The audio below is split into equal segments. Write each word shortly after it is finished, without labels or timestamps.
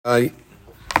We're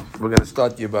going to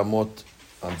start Yevamot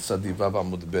on Sadi Vav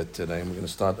Amud Bet today, and we're going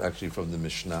to start actually from the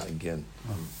Mishnah again.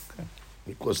 Okay.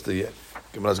 Because the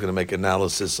Gemara is going to make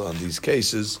analysis on these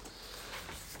cases.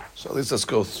 So at least let's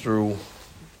go through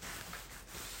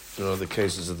the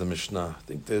cases of the Mishnah. I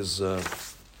think there's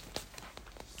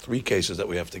three cases that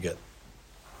we have to get.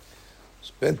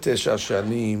 Ben Tesha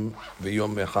Shanim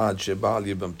V'yom Echad Sheba'al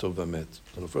Yibamto V'met.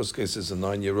 So the first case is a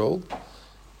 9-year-old.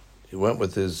 He went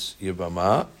with his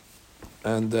Yibamah,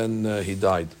 and then he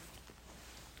died.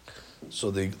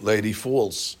 So the lady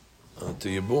falls to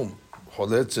Yibum.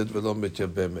 Choletzet v'lo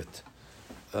mityabemet.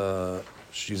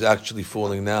 She's actually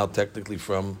falling now technically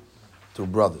from two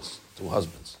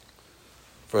husbands.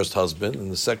 First husband, and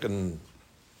the second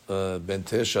Ben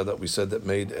Tesha that we said that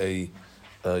made a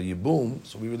Yibum.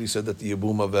 So we really said that the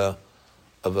Yibum of a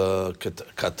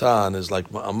Katan is like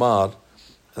Ma'amar,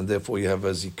 and therefore you have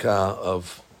a Zikah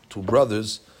of two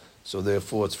brothers, so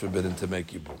therefore it's forbidden to make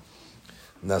Yibum.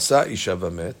 Nasa Isha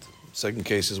Vamet. Second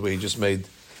case is where he just made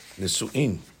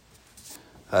Nisu'in.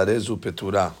 Harezu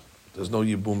Petura. There's no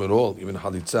Yibum at all, even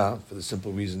Halitza, for the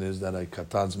simple reason is that a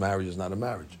Katan's marriage is not a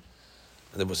marriage.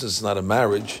 And therefore, since it's not a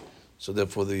marriage, so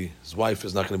therefore his wife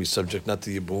is not going to be subject not to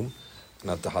Yibum,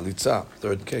 not to Halitza.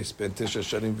 Third case, Ben Tisha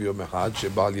Sharim V'yom Echad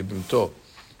Sheba'al Yibimto.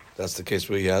 That's the case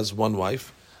where he has one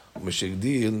wife.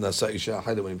 Meshigdil Nasa Isha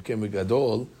Ahada. When he became a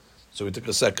Gadol, so he took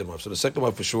a second wife. So the second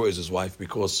wife for sure is his wife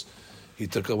because he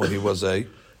took her when he was a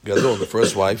Gadol. The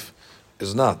first wife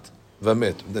is not.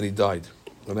 Vamet. And then he died.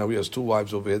 And now he has two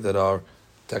wives over here that are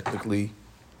technically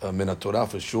Min Torah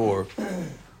for sure,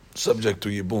 subject to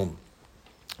Yibum.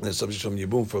 They're subject from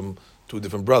Yibum from two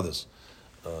different brothers.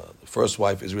 The first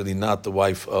wife is really not the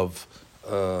wife of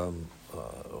the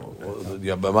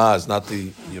Yabama is not the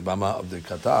Yabama of the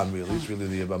Katan, really. It's really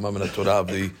the Yabama Min Torah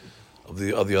of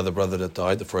the other brother that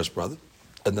died, the first brother.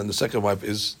 And then the second wife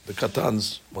is the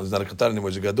Katan's. Well, he's not a Katan anymore,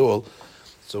 he's a Gadol.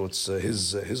 So it's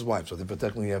his wife. So they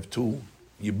technically have two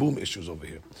Yibum issues over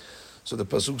here. So the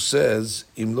Pasuk says,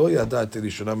 Im lo yadat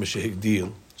Rishonah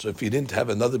Meshehigdil. So if he didn't have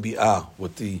another Bi'ah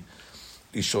with the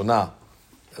Rishonah,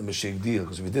 Meshehigdil,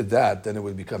 because if he did that, then it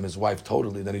would become his wife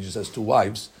totally. Then he just has two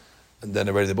wives. And then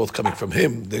already they're both coming from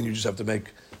him. Then you just have to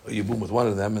make a Yibum with one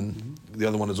of them, and the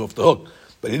other one is off the hook.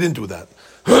 But he didn't do that.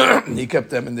 He kept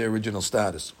them in their original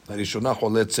status. Rishonah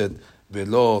choletzet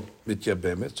velo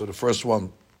mityabemet. So the first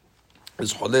one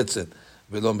is choletzet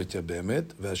velo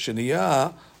mityabemet.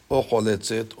 V'asheniya o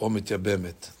choletzet o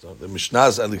mityabemet. So the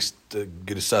Mishnah's, at least the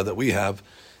Girsa that we have,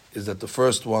 is that the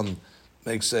first one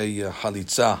makes a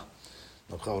halitza.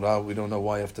 We don't know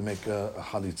why you have to make a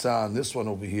halitza on this one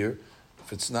over here.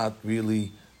 If it's not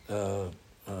really coming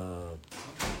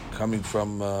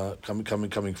from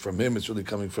him, it's really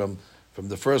coming from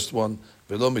the first one.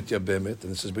 Velo mityabemet,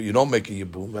 and it says, but you don't make a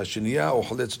yibum. V'asheniya o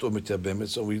choletzet o mityabemet.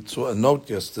 So we saw a note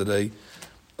yesterday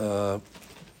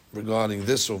regarding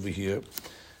this over here.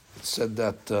 It said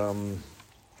that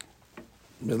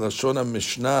Milashon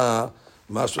Mishnah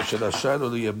Mashu Shelashalo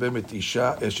liyabemet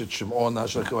isha eshet Shimon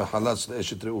ashakah halatz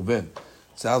leeshet Reuven.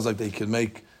 Sounds like they can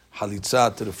make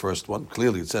halitza to the first one.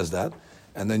 Clearly, it says that,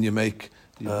 and then you make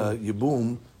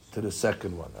yibum to the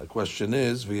second one. The question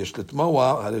is, v'yesh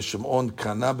litmoa hare Shimon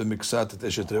kana b'miksat et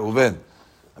eshet Reuven.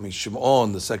 I mean,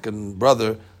 Shimon, the second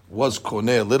brother, was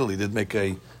koneh. Literally, did make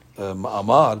a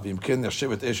ma'amar v'imken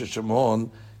yashev et eshet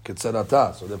Shimon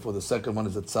ketzarata. So therefore, the second one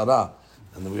is a tzara.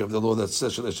 And then we have the law that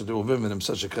says eshet Reuven and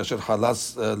such a kasher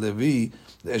halas levi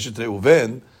the eshet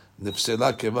Reuven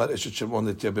nefsela kevar eshet Shimon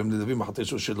letyabem levi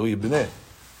machateshu shelo yibneh.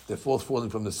 They're both falling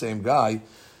from the same guy.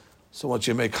 So once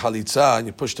you make halitza and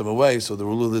you push them away, so the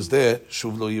rule is there,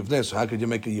 shuv lo yivneh. So how could you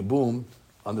make a yibum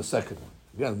on the second one?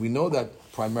 Again, we know that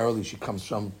primarily she comes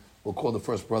from, we'll call the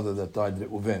first brother that died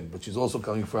Reuven, but she's also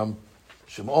coming from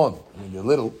Shimon. I mean, they're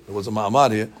little. There was a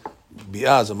ma'amar here,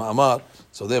 bi'az, a ma'amar.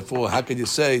 So therefore, how can you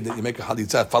say that you make a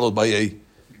halitza followed by a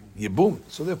yibum?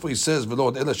 So therefore he says,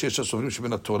 v'lo ela sheisha sovrim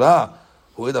shebena Torah,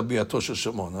 hu'eda bi'ato shel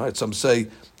Shimon. All right, some say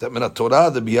that min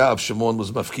Torah, the bi'ah of Shimon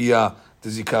was mafkiya to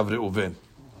zikav Reuven.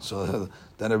 So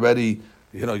then already,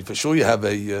 for sure you have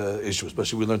a issue,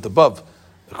 especially we learned above,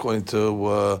 according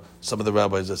to some of the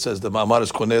rabbis, that says the ma'amar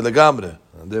is koneh legamre,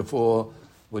 and therefore,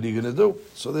 what are you going to do?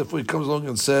 So therefore he comes along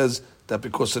and says that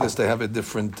because of this they have a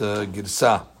different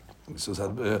girsa. He says,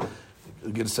 it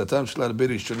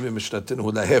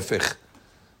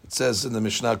says in the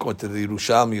Mishnah, according to the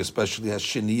Yerushalmi especially, has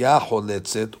sheniya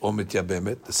choletzet o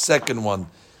mityabemet. The second one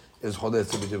is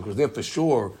choletzet because there for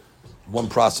sure one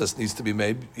process needs to be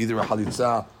made, either a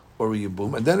halitza or a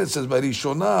yibum. And then it says,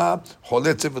 "Vayishona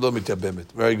choletzet v'lo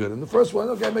mityabemet." Very good. And the first one,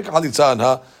 okay, make a halitza on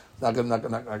her. not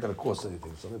gonna cost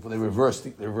anything. So they reverse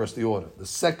the order. The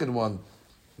second one,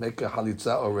 make a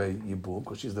halitza or a yibum,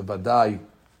 because she's the vadai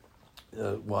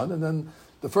one, and then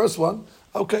the first one,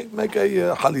 okay, make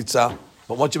a halitza.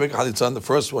 But once you make a halitza on the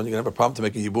first one, you're gonna have a problem to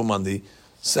make a yibum on the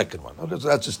second one. Okay, so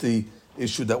that's just the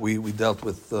issue that we dealt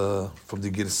with from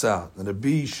the Girsa. And the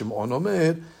Rabbi Shimon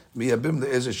Omer, miyabim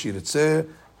le'ezer shiritzeh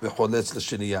v'choletz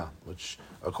l'sheniyah, which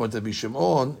according to Rabbi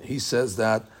Shimon, he says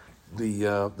that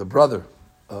the brother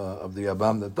of the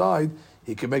Abam that died,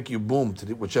 he can make yibum to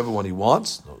whichever one he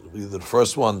wants, either the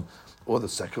first one or the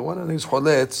second one, and he's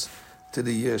choletz to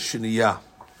the sheniyah.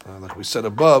 Like we said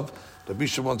above, Rabbi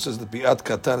Shimon says that bi'at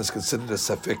katan is considered a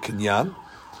safek kinyan.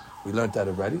 We learned that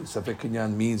already. Safek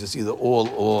kinyan means it's either all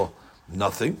or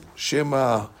nothing.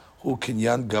 Shema hu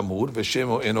kinyan gamur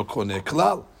v'shema eno koneh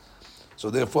klal. So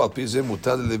therefore, al pizeh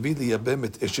mutar levi liyabem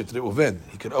et eshet reuven.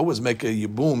 He can always make a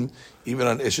yibum even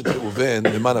on eshet reuven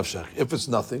lemanavshach. If it's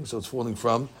nothing, so it's falling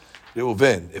from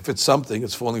reuven. If it's something,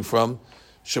 it's falling from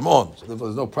Shimon. So therefore,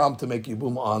 there's no problem to make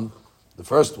yibum on the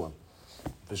first one.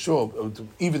 For sure,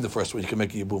 even the first one you can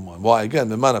make a yibum on. Why? Again,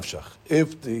 lemanavshach.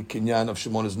 If the kinyan of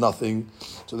Shimon is nothing,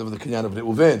 so therefore the kinyan of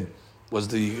reuven was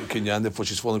the kinyan, therefore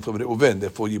she's falling from Reuven,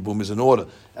 therefore Yibum is in order.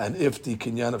 And if the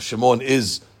kinyan of Shimon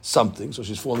is something, so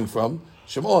she's falling from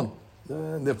Shimon,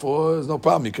 and therefore there's no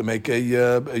problem. You can make a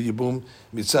Yibum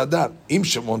mitzad that. Im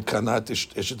Shimon kanat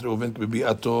eshet Reuven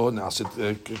k'bi'ato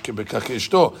na'aset k'bekach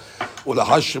eshto.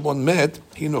 Ulahas Shimon met,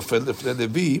 he nofel lefnei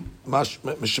Levi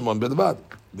mishimon belvad.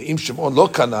 Im Shimon lo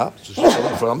kana, so she's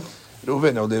falling from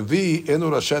Reuven. Now Levi enu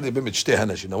rasha lebim et shtei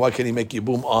hanashim. Now why can he make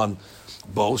Yibum on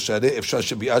both? And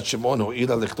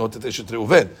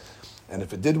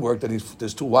if it did work, then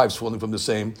there's two wives falling from the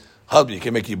same husband. You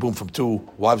can make yibum from two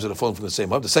wives that are falling from the same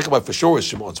husband. The second wife for sure is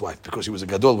Shimon's wife because he was a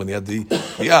gadol when he had the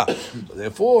biyah. So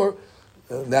therefore,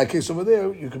 in that case over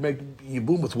there, you can make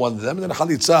yibum with one of them and then a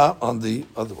halitza on the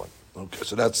other one. Okay,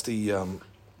 so that's the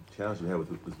challenge we had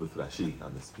with Rashi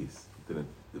on this piece.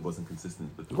 It wasn't consistent.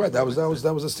 Right, that was a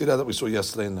stira that we saw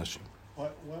yesterday in Rashi.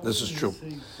 This is true.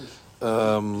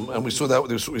 And we saw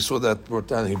that brought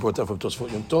down. He brought down from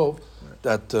Tosfot Yom Tov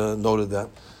that noted that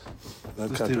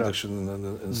contradiction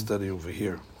in study over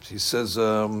here. He says.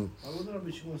 I wonder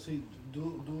if she wants to say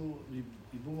do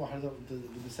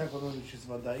the second one, which is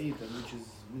Vadait and which is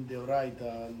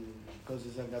Mindeoraita, because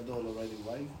it's a Gadol already.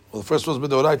 Why? Well, the first was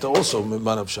Mindeoraita also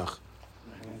Mimanav Shach.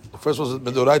 The first was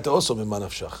Mindeoraita also Mimanav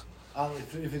Shach.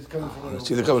 If it's coming from it's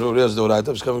either coming from Urias Deoraita, if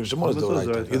it's coming from Shimon, it's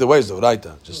Deoraita. Either way, it's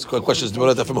Deoraita. Just the question is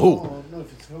Deoraita from who? No,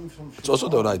 if it's coming from it's also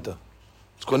Deoraita.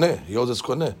 It's Koneh. He holds it's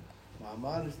Koneh.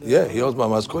 Yeah, he holds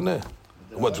Mama's Koneh.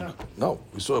 No,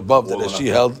 we saw above that she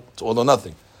held it's all or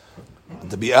nothing.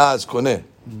 The Bi'ah is Koneh.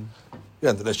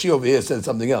 Yeah, the Rashi over here said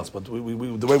something else, but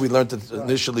we the way we learned it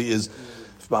initially is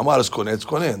if Ma'amar is Koneh, it's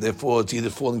Koneh. Therefore, it's either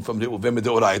falling from the Reuven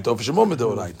Deoraita or from Shimon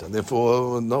Deoraita.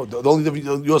 Therefore, no, the only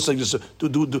thing you're saying is I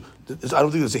don't think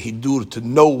there's a hidur to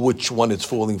know which one it's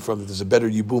falling from. There's a better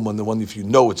yibum on the one if you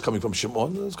know it's coming from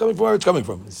Shimon. It's coming from where it's coming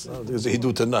from. There's a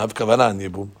hidur to have kavanah in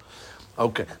yibum.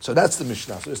 Okay, so that's the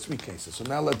Mishnah. So there's three cases. So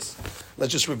now let's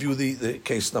just review the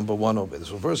case number one over there.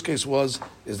 So the first case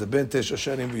is the ben tesh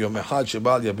asharim v'yom echad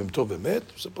shebal yabim tov v'met.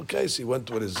 Simple case. He went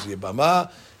with his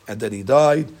yibama and then he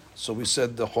died. So we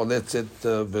said the choletzet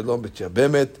velom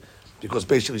b'tyabemet because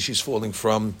basically she's falling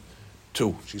from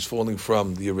two. She's falling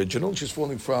from the original. She's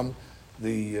falling from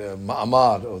the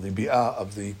ma'amar or the bi'ah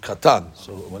of the katan.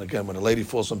 So when a lady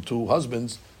falls from two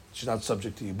husbands, she's not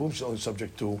subject to yibum. She's only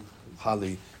subject to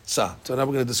hali. So now we're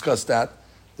going to discuss that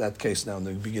case now in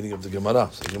the beginning of the Gemara.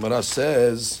 So the Gemara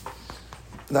says,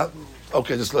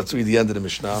 just let's read the end of the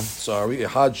Mishnah. Sorry.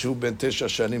 Ehad shu ben tesha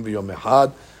shanim v'yom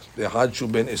ehad, ve'ehad shu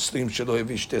ben esrim shelo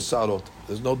hevi shte sa'arot.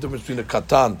 There's no difference between a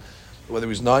katan, whether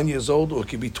he's 9 years old or it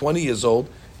could be 20 years old,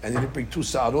 and he didn't bring 2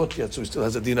 sa'arot yet, so he still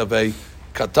has a din of a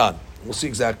katan. We'll see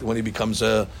exactly when he becomes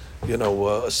a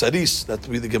saris. That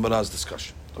will be the Gemara's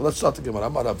discussion. So let's start the Gemara.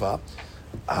 Marava.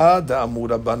 Again,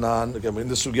 we're in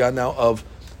the sugya now of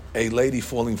a lady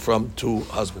falling from two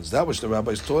husbands. That which the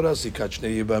rabbis taught us,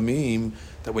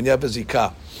 that when you have a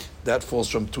zikah that falls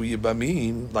from two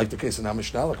yibamim, like the case in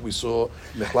Mishnah, like we saw,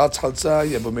 that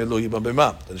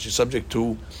she's subject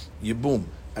to yibum,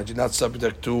 and she's not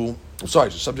subject to,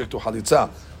 she's subject to halitza,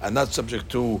 and not subject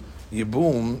to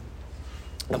yibum,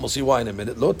 and we'll see why in a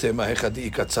minute. Don't say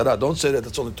that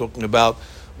it's only talking about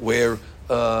where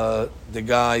the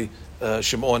guy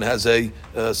Shimon has a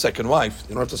second wife.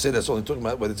 You don't have to say that's only talking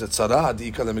about whether it's a tzara,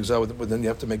 but then you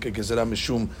have to make a gezerah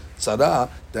mishum tzara,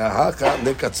 dehaka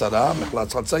leka tzara, mechlat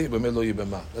chalza yibameh lo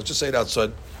yibamah. Let's just say it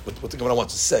outside what the Gemara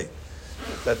wants to say.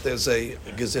 That there's a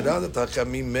gezerah that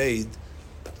Hakamim made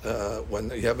when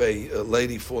you have a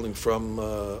lady falling from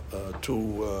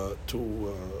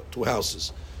two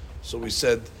houses. So we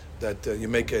said that you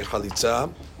make a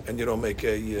chalitza and you don't make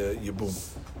a yibum.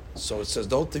 So it says,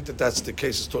 don't think that that's the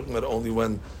case. It's talking about only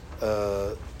when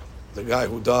the guy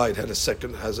who died had a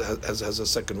second has a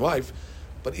second wife.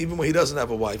 But even when he doesn't have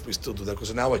a wife, we still do that,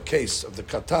 because now a case of the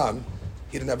katan,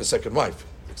 he didn't have a second wife.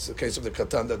 It's the case of the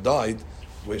katan that died,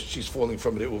 where she's falling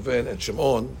from Reuven and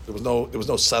Shimon. There was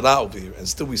no sarah over here, and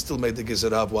still we still made the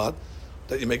gezerah of what?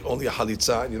 That you make only a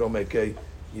halitza and you don't make a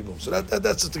yibum. So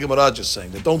that's what the Gemara just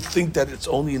saying. They don't think that it's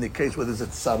only in the case where there's a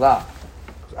tzara.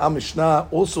 Our Mishnah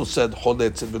also said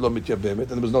choletzet v'lo mityabemet, and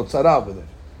there was no tzara over there.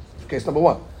 Case number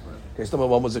one. Case number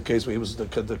one was the case where the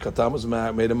katan was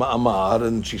made a ma'amar,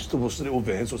 and she still was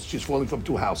Reuven, so she's falling from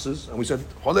two houses, and we said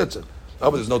choletzet. Oh,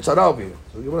 but there's no tzara over here.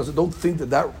 So the Gemara said, don't think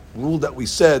that rule that we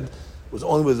said was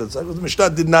only with the tzara. The Mishnah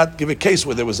did not give a case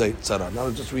where there was a tzara. Now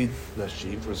let's just read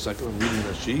Rashi for a second. I'm reading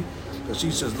Rashi.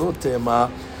 Rashi says, Lo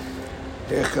tema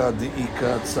echa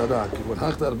de'ika tzara. Kivon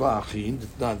hachta arba achin,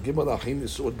 ditnan, gimel achin,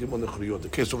 nisod, gimel nechriyot. The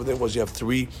case over there was you have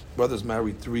three brothers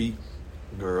married three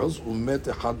girls. Umet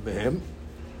echad behem.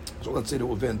 So let's say the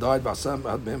Reuven died. V'asam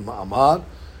echad behem ma'amar.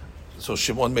 So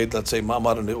Shimon made, let's say,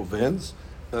 ma'amar and Reuven's.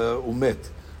 Umet.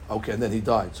 Okay, and then he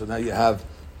died. So now you have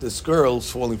this girl's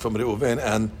falling from Reuven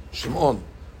and Shimon.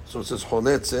 So it says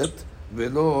choletzet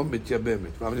velo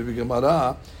mityabemet. V'amri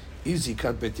b'gemara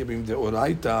izikat betyabim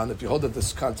deoraita. And if you hold that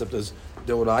this concept is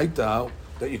deoraita,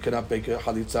 that you cannot make a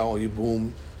halitza or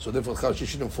yibum, so therefore she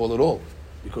shouldn't fall at all,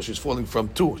 because she's falling from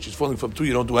two. She's falling from two.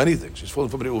 You don't do anything. She's falling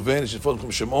from Reuven. She's falling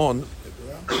from Shimon.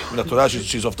 In the Torah,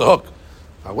 she's off the hook.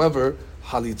 However,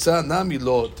 halitza nami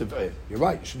lo tiv'eh. You're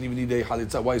right. You shouldn't even need a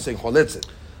halitza. Why are you saying choletzet?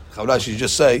 You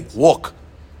just say walk.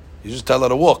 You just tell her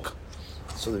to walk.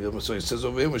 So it says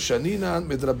over here, "Shaninan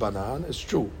midrabanan." It's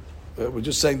true. We're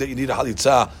just saying that you need a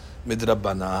halitza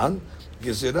midrabanan.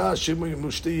 Gezerah shemu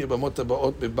mushti yebamot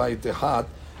baot bebayit echad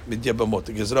midyabamot.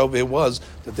 The gezerah over here was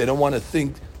that they don't want to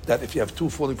think that if you have two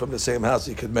falling from the same house,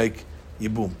 you could make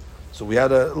yibum. So we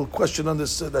had a little question on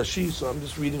this Rashi. So I'm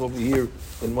just reading over here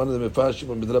in one of the mefashim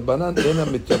midrabanan ena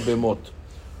midyabamot.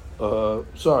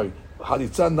 Sorry.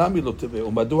 Halitza nami lo teve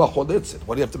umadua choletzet.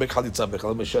 Why do you have to make halitza?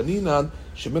 Bechal meshaninan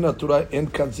shemina Torah en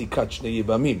kan zikat shnei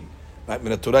yibamim. Right?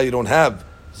 Min Torah you don't have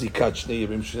zikat shnei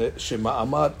yibamim.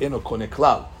 Shema'amar eno kone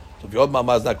klal. So if your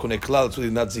mama is not kone klal, it's really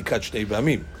not zikat shnei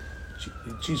yibamim.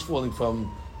 She's falling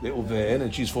from Reuven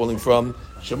and she's falling from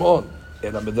Shimon.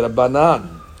 Ena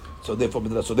midrabanan. So therefore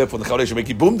the chavre should make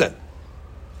yibum then.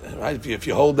 Right? If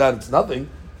you hold that, it's nothing.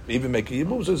 Even make a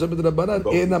yibum. So it's a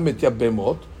midrabanan ena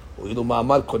mityabemot. U'ilu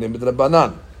ma'amar koneh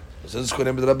midrabanan. Since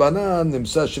koneh midrabanan,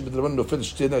 nimsa shemidrabanan nofel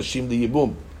shte nashim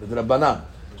liyibum midrabanan.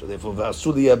 So therefore,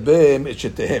 v'asu liyabem et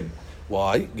shetehem.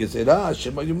 Why? Gezerah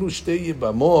shema yimnu shte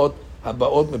yibamot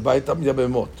habaot mebaytam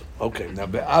yabemot. Okay, now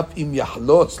be'af im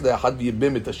yachlotz le'achad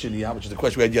v'yibem et hasheniya, which is the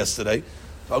question we had yesterday.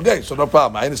 Okay, so no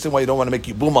problem. I understand why you don't want to make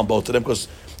yibum on both of them, because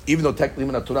even though technically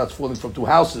in the Torah it's falling from two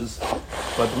houses,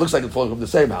 but it looks like it's falling from the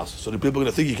same house. So the people are going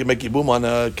to think you can make yibum on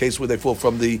a case where they fall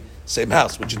from the same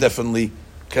house, which you definitely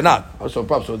cannot. So no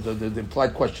problem. So the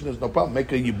implied question is no problem.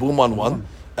 Make a yibum on one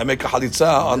and make a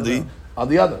halitza on the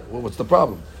other. Well, what's the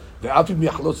problem? ואף אם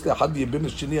יחלוץ לאחד ויבם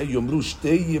את השנייה, יאמרו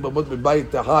שתי יבמות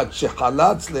בבית אחד,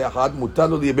 שחלץ לאחד, מותר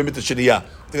לו לייבם את השנייה.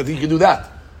 They think you can do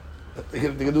that. They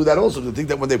can do that also. They think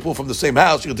that when they pull from the same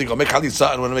house, you can think, I'll make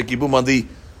halitza and want to make yibum on the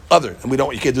other. And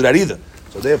you can't do that either.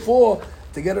 So therefore,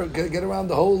 to get around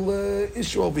the whole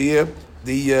issue over here,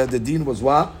 the deen was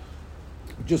what?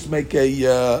 Just make a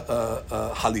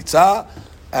halitza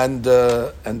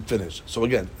and finish. So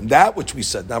again, that which we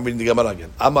said, now I'm reading the Gemara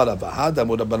again. Amar Avahad,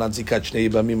 Amor Rabbanan Zikat Shnei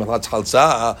Yibamim Halatz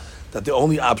Halza, that the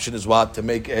only option is what? To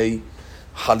make a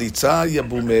halitza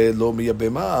yabume lo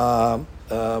miyabema,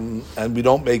 and we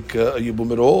don't make a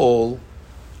yibum at all.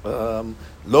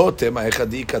 Lo tema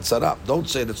echadi katzara. Don't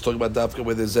say that's talking about dafka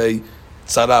where there's a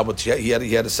tzara, but he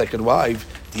had a second wife.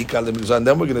 And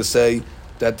then we're going to say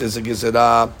that there's a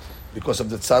gezerah because of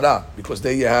the tzara, because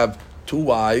there you have two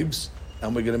wives,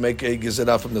 and we're going to make a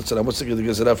gezerah from the tzara. What's the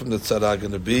gezerah from the tzara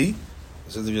going to be?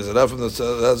 So the gezerah from the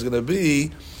tzara is going to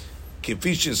be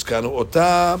כפי שהזכרנו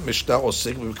אותה, משנה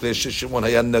עוסק במקרה ששמעון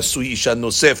היה נשוי אישה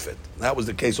נוספת. That was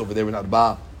the case over there in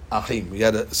ארבעה אחים. He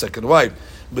had a second wife.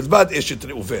 בלבד אשת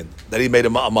ראובן, that he made a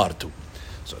מאמר to.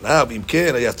 So now, אם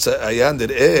כן, היה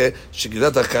נראה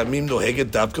שגזרת החכמים נוהגת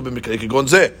דווקא במקרה כגון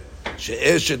זה.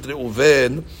 שאשת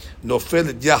ראובן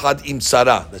נופלת יחד עם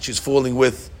שרה, that she's falling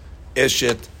with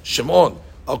אשת שמעון.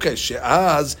 Okay,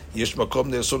 שאז יש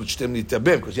מקום לאסור את שתיהם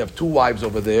להתייבם, because you have two wives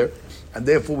over there, and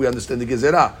therefore we understand the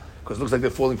גזרה. because it looks like they're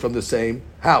falling from the same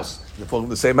house. If they're falling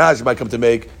from the same house, you might come to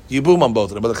make yibum on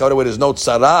both of them. But the Chavra, where there's no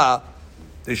tzara,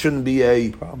 there shouldn't be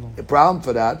a problem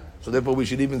for that. So therefore, we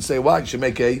should even say why you should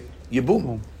make a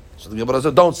yibum. So the Gemara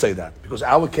says, don't say that, because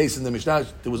our case in the Mishnah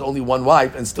there was only one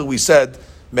wife, and still we said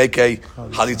make a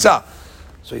halitza.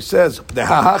 So he says the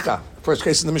hahaka, first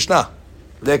case in the Mishnah,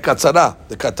 the katzara,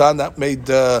 the katan that made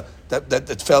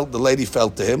that fell, the lady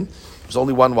fell to him. There was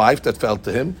only one wife that fell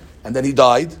to him, and then he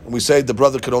died, and we say the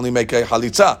brother could only make a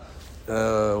halitza.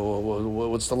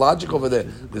 What's the logic over there?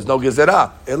 There's no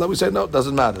gezerah. Ella, we say no, it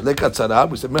doesn't matter. Le katzara,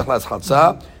 we said mechlas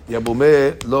chatza,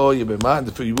 yabume lo yibema, and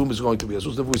the yibum is going to be. So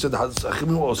we said the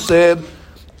oser.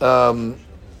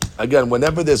 Again,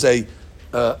 whenever there's a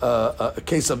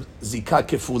case of zikah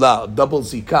kefula, a double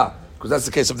zikah, because that's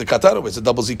the case of the katan, it's a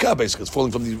double zikah basically. It's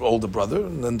falling from the older brother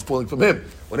and then falling from him.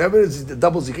 Whenever it's the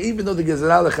double zikah, even though the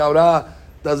gezerah lechaura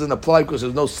doesn't apply because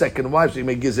there's no second wife, so you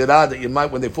make gezerah that you might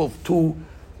when they fall two.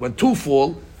 When two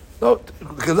fall, no,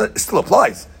 because it still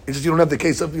applies. It's just you don't have the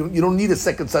case of, you don't need a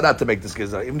second tzara to make this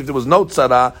gezerah. Even if there was no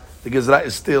tzara, the gezerah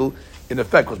is still in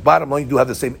effect. Because bottom line, you do have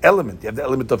the same element. You have the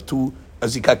element of two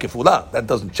zikah kefula. That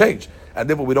doesn't change. And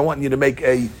therefore, we don't want you to make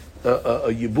a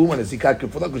yibum and a zikah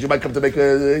kefula, because you might come to make a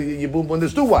yibum when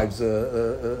there's two wives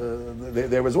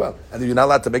there as well. And you're not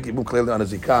allowed to make yibum clearly on a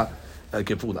zikah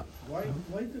kefula. Why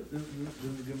the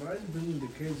Gemara is bringing the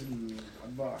case in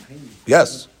Abba Ahim?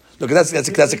 Yes. Look, that's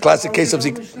a classic case of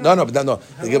Zikah. No. I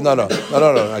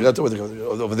got to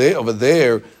over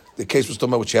there. The case was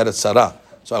talking about which had a tzara.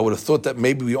 So I would have thought that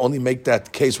maybe we only make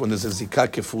that case when there's a zikah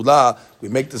kefula. We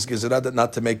make this gezerah that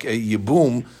not to make a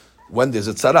yibum when there's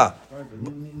a tzara.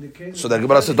 So the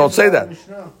Gemara says don't say that.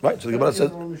 Right. So the Gemara says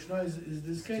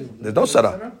there's no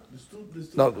tzara.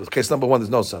 No, case number one, there's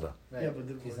no tzara.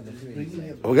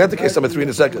 We'll get to case number 3 in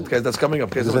a second. Okay, that's coming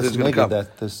up. Case number 3 is going to come.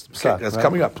 That's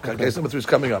coming up. Case number 3 is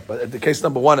coming up. But the case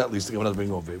number 1, at least, the Gemara is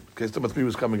bringing over. Case number 3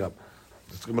 was coming up.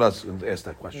 The Gemara is going to ask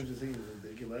that question.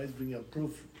 The Gemara is bringing up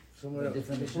proof somewhere else.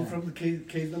 Proof from the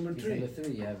case number 3.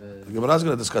 The Gemara is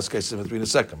going to discuss case number 3 in a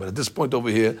second. But at this point over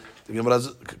here, the Gemara is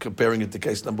comparing it to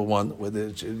case number 1, where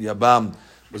the Yabam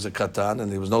was a katan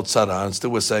and there was no tzara, and still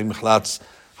we're saying mechlatz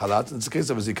halat, and it's a case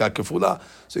of a zikah kefula.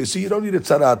 So you see, you don't need a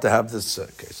tzara to have this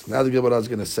case. Now the Gemara is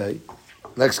going to say,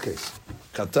 next case,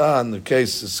 katan. The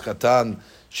case is katan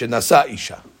shenasa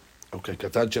isha. Okay,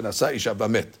 katan shenasa isha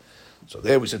bamet. So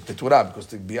there we said keturah, because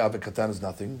the bi'ah katan is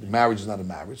nothing. The marriage is not a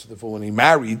marriage. So therefore, when he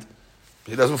married,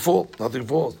 he doesn't fall. Nothing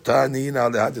falls. Tani na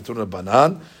lehad yeturah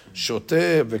banan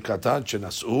shoteh vekatan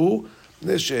shenasu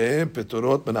neshehem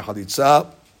peturot ben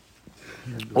halitza.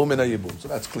 So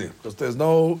that's clear, because there's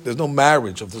no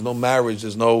marriage. If there's no marriage,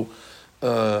 there's no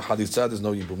halitza, there's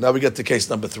no yibum. Now we get to case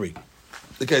number 3,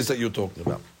 the case that you're talking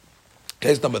about.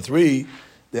 Case number 3,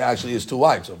 there actually is 2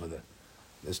 wives over there.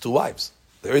 There's 2 wives.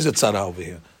 There is a tzara over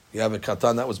here. You have a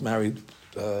katan that was married.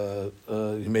 He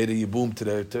made a yibum to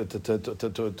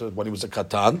when he was a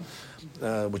katan,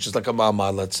 which is like a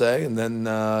ma'amad, let's say, and then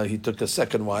he took a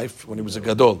second wife when he was a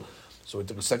gadol. So he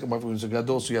took a second wife when he was a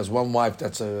gadol. So he has one wife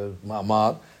that's a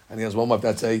ma'amad, and he has one wife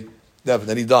that's a dev.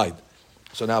 Then he died.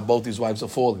 So now both these wives are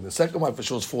falling. The second wife for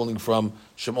sure is falling from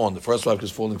Shimon. The first wife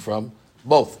is falling from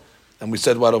both. And we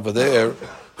said what over there?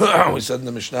 We said in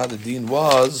the Mishnah the deen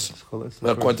was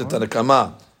according to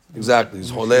Tanakama. Exactly.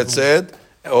 His Holet said,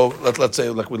 or let's say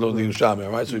like we learned in Yerushalmi,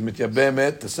 all right? So we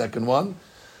mityabemet, the second one.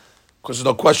 Because there's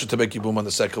no question to make yibum on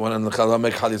the second one, and the challah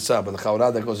make halitza. But the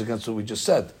challah that goes against what we just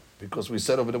said. Because we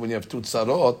said over there when you have 2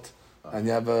 tzarot and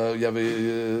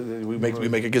we make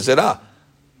a gezerah.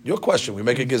 Your question, we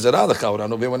make a gezerah the chavra.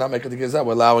 We're not making the gezerah.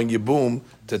 We're allowing yibum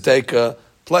to take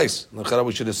place.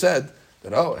 We should have said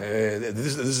that.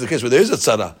 This is the case where there is a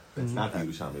tzara. It's not the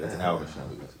Yerushalmi. That's our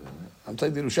Yerushalmi. I'm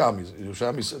telling the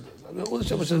Yerushalmi said,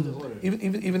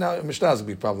 even now Mishnah would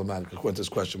be problematic according to this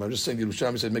question. I'm just saying the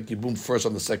Yerushalmi said make yibum first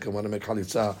on the second one and make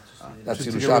halitza. That's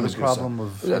the Yerushalmi's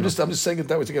problem. I'm just saying it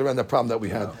that way to get around that problem that we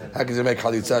had. How can you make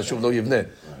halitza shuv lo yivneh?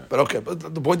 But okay, but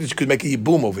the point is you could make a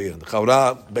yibum over here. The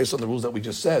chavra, based on the rules that we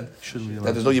just said,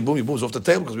 that there's no yibum. Yibum is off the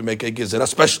table because we make a gezerah,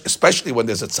 especially when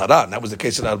there's a tzara. And that was the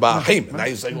case in Arba Achim. And now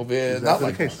you're saying over here not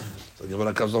like that. So the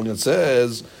Gemara comes along and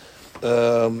says.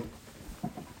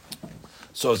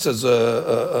 So it says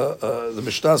the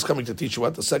Mishnah is coming to teach you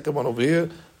what the second one over here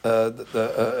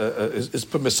is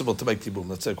permissible to make tibum.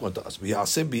 Let's say according to us.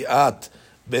 V'yaseh bi'at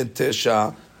ben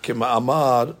tesha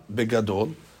kema'amar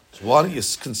begadol. So why don't you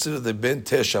consider the ben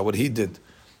tesha what he did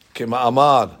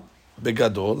kema'amar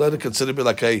begadol? Let it consider it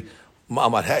like a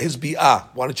ma'amar. His bi'ah.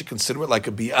 Why don't you consider it like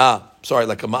a bi'ah? Sorry,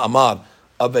 like a ma'amar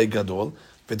of a gadol.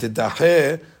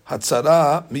 V'tidacheh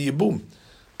hatzara miyibum,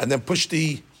 and then push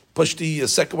the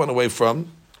second one away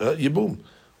from Yibum.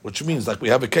 Which means, like we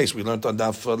have a case, we learned on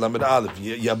Daf Lamed Aleph,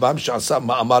 Yabam Sha'asa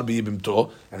Ma'amar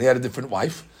B'Yibimto, and he had a different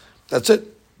wife. That's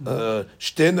it.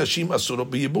 Shte Nashim Asura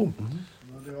B'Yibum.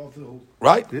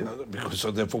 Right? Yeah. Because so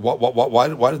therefore,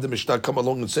 why did the Mishnah come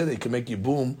along and say that you can make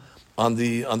Yibum on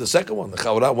the second one? The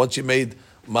Chawra, once you made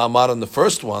Ma'amar on the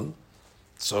first one,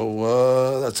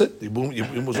 so that's it.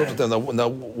 Yibum was over there. Now,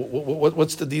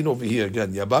 what's the deen over here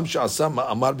again? Yabam Sha'asa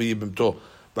Ma'amar B'Yibimto,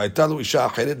 V'aytalu Isha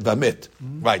Acheret V'amet.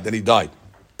 Right, then he died.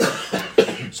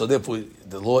 So therefore,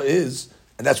 the law is,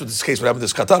 and that's what this case would happen to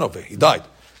this Katan over. He died.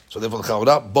 So therefore,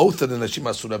 both of the Nashim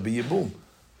Asura B'Yibum.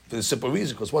 For the simple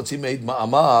reason, because once he made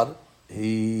Ma'amar,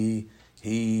 she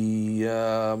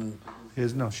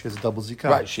has a double zikah.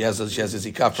 Right, she has a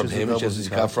zikah from him, and she has a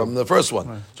zikah from the first one.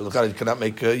 Right. So the Katan cannot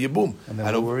make Yibum. And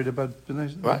then we're worried about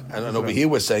right, and over here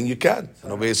we're saying you can.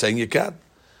 And over here saying you can.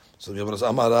 So the Gemara says,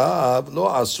 Amarav lo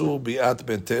asu bi'at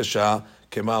ben tesha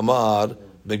kema'amar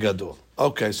begadol.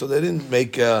 Okay, so they didn't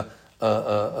make the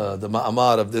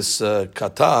ma'amar of this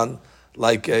katan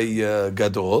like a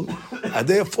gadol, and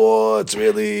therefore it's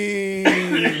really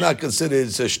not considered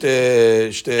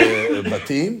shte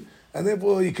batim, and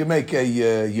therefore you can make a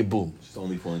yibum. She's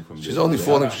only falling from. She's only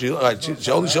falling.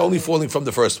 She's only falling from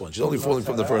the first one. She's only falling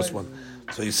from the first one.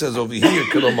 So he says over here,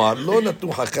 Kilomar lo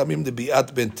natu hakamim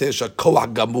debiat ben tesha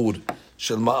koach gamur.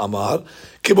 של מאמר,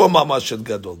 כמו מאמר של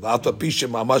גדול. ואף על פי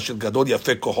שמאמר של גדול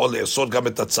יפה כוחו לאסור גם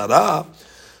את הצרה,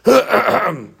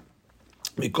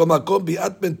 מכל מקום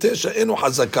ביאת בן תשע אינו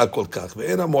חזקה כל כך,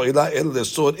 ואינה מועילה אלא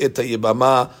לאסור את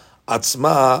היבמה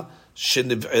עצמה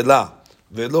שנבעלה,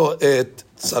 ולא את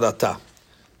צרתה.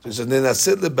 אז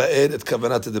ננסה לבאר את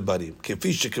כוונת הדברים,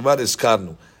 כפי שכבר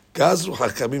הזכרנו, גזרו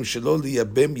חכמים שלא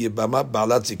לייבם יבמה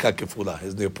בעלת זיקה כפולה.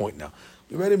 Here's the point now.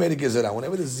 We already made a gizera.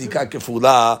 Whenever there's זיקה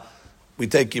כפולה, we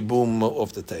take Yibum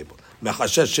off the table.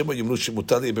 Because you think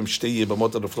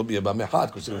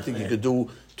you could do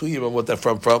two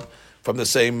Yibamot from the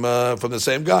same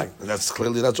guy. And that's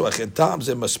clearly not so.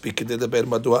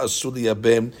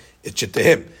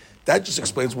 That just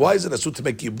explains why is it asur to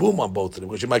make Yibum on both of them?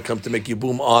 Because you might come to make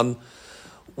Yibum on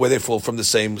where they fall from the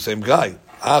same guy.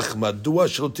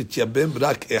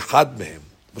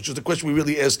 Which is the question we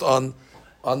really asked on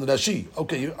the Rashi.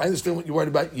 Okay, I understand what you're worried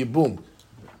about Yibum.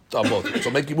 On both. So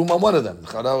make Yibum on one of them.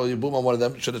 Yibum on one of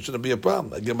them shouldn't be a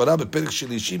problem. They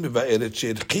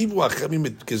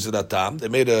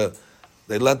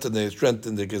lent and they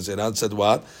strengthened the Gezerah and said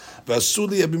what?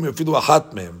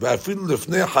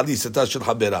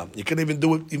 You can even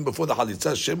do it even before the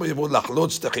Halitza.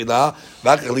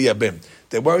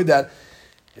 They worry that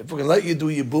if we're going to let you do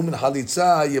Yibum and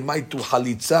Halitza, you might do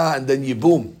Halitza and then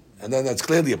Yibum. And then that's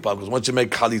clearly a problem, because once you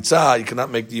make Halitza, you cannot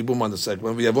make the Yibum on the second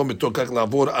one. Because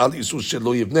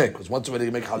once already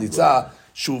you make Halitza,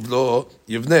 Shuv lo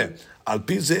Yivneh. Al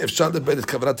pi ze efshar leber et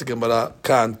kavarat Gemara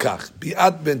kan kach.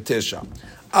 Bi'at ben tesha.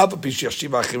 Av pi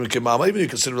sheyachshiv achim kema'amar. Even you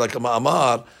consider like a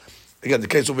ma'amar. Again, the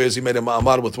case over here is he made a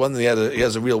ma'amar with one, and he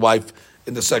has a real wife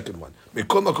in the second one.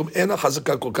 Mikol makom ena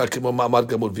chazaka kol kach kemo ma'amar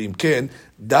gamur. V'im ken,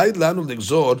 dai lanu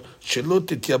legzor shelo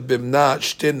tityabemna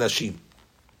shte nashim.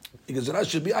 Because it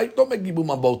should be, I don't make Yibum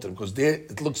on both of them, because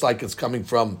it looks like it's coming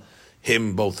from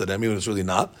him, both of them, even if it's really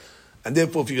not. And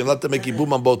therefore, if you can let them make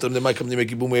Yibum on both of them, they might come to make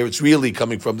Yibum where it's really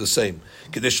coming from the same.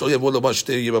 Really,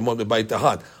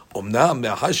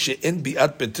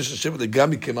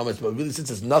 since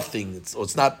it's nothing,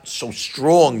 it's not so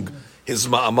strong, his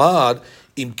ma'amar,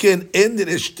 it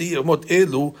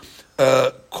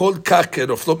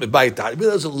really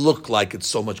doesn't look like it's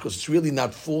so much, because it's really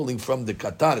not falling from the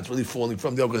katan, it's really falling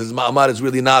from the, because his ma'amar is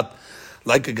really not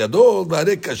like a gadol. Why don't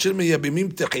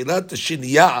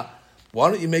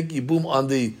you make Yibum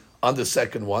on the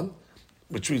second one,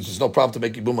 which means there's no problem to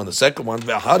make Yibum on the second one, and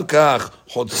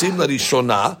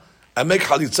make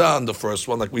Halitza on the first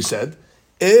one, like we said.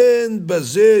 En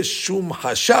bazeh shum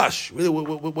hashash. Really,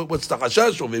 what's the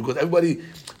hashash over here? Because everybody,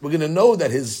 we're going to know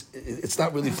that it's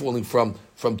not really falling from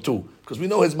two, because we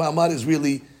know his ma'amad is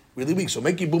really weak. So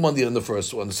make Yibum on the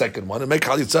first one, the second one, and make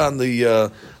Halitza on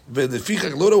the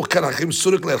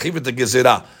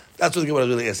gezerah. That's what the Gemara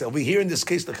really asks. Over here in this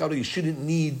case, the Chawra, you shouldn't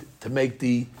need to make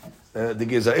the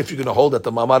gezerah if you're going to hold that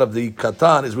the ma'amad of the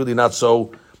katan is really not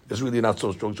so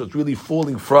strong. So it's really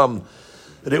falling from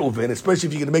Reuven, especially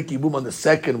if you're going to make Yibum on the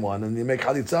second one and you make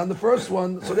Halitza on the first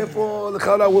one. So therefore, the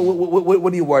Chawra,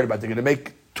 what are you worried about? They're going to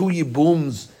make two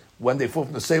Yibums when they fall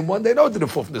from the same one. They know it didn't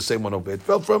fall from the same one over. It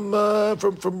fell from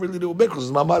really Reuven, because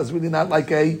his ma'amad is really not like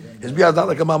his biyah is not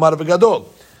like a ma'amad of a gadol.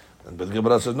 And the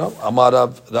Gemara says no. Amar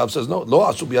Rav says no. Lo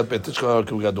asu biyat betishka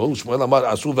gadol. Shmuel amar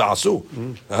asu ve'asu.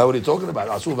 Now, what are you talking about?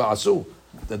 Asu ve'asu.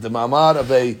 That the ma'amad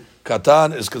of a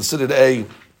katan is considered a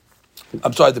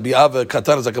I'm sorry, the bi'ah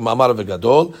katan is like a ma'amar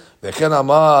v'gadol. V'chen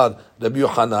amar Rabbi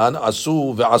Yochanan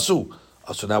asu ve'asu.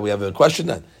 So now we have a question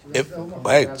then.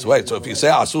 Wait. So if you say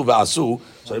asu ve'asu,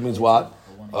 so it means what?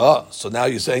 So now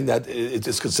you're saying that it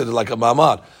is considered like a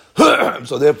ma'amar.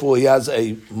 So therefore he has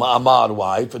a ma'amar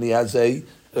wife and he has a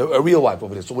real wife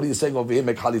over there. So what are you saying over here?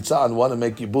 Make halitza on one and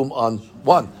make yibum on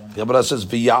one. The Gemara says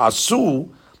v'yasu,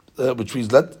 which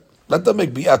means let them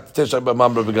make bi'at tesha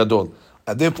b'mamra v'gadol.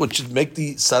 And therefore it should make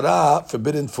the sarah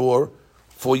forbidden for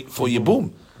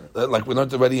yibum. Like we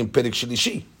learned already in Perek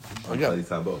Shlishi. Again.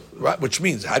 Right, which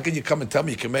means, how can you come and tell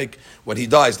me you can make, when he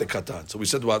dies, the katan? So we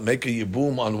said, make a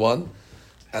yibum on one,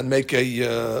 and make a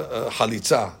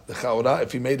halitza, the chaura.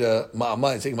 If he made a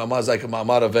ma'amah, he's saying ma'amah is like a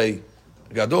ma'amah of a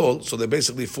gadol, so they're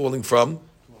basically falling from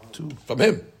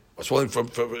him. It's falling from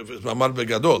ma'amah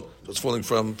gadol, so it's falling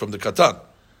from the katan.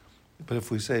 But if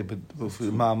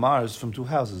ma'amar is from two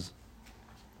houses,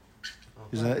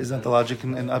 isn't the logic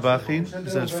in Abachin?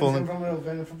 Is that it's falling?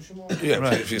 Yeah,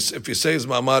 right. If you say his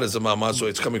ma'amar is a ma'amar, so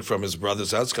it's coming from his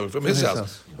brother's house, coming from his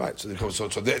house. Right. So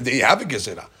they have a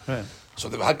gezerah. Right. So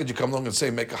how could you come along and say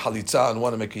make a halitza on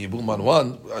one and make a yibum on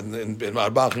one? And in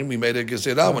Abachin we made a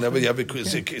gezerah. Whenever you have a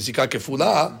zikah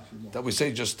kefula, that we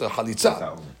say just a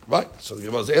halitza. Right. So the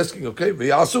Gemara was asking, okay,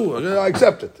 v'yasu, I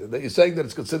accept it. You're saying that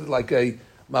it's considered like a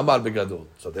ma'amar begadol.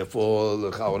 So therefore,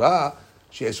 the chaura,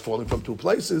 she is falling from two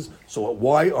places. So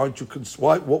why aren't you?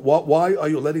 Why are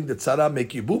you letting the tzara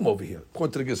make yibum over here?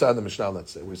 According to the Gesara in the Mishnah,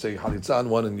 let's say we say halitza on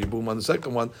one and yibum on the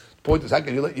second one. The point is, how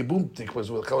can you let yibum take place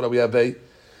with chaura? We have a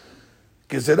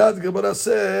Gesara. The Gemara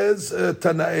says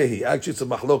tanaehi. Actually, it's a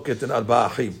machloket in arba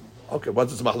achim. Okay,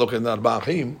 once it's a machloket in arba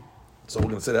achim, so we're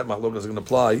going to say that machloket is going to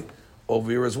apply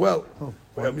over here as well.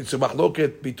 It's a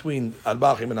machloket between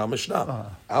arba achim and our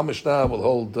Mishnah. Our Mishnah will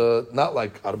hold not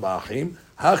like arba achim.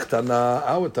 Hachtana,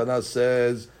 our Tana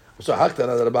says, so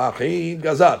Hachtana Arba'achin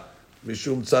Gazar,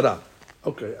 Mishum Tzara.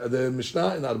 Okay, the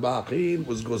Mishnah in Arba'achin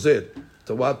was Gozer,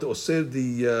 to what to osir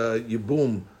the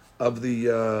yibum of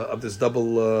this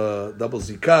double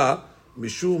zikah,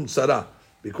 Mishum Tzara,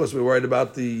 because we're worried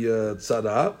about the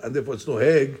Tzara, and therefore it's no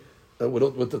heg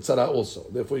with the Tzara also.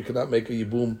 Therefore you cannot make a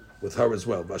yibum with her as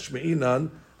well.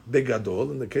 Vashmeinan Begadol,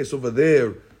 in the case over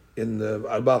there, in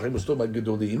Arba'achim was talking about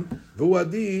Gedolim,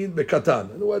 V'uadin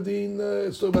bekatan. And V'uadin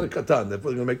is talking about a katan.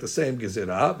 Therefore, they're going to make the same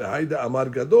gezerah. V'haida amar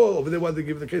gadol. Over there, what they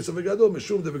give the case of a gadol,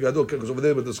 mishum de v'gadol, because over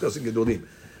there we're discussing Gedolim.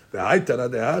 V'haida tana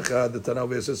de'acha, the tana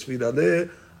v'eses fidale,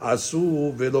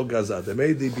 asu v'lo gazad. They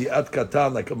made the bi'at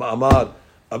katan like a ma'amar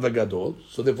of a gadol.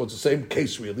 So therefore, it's the same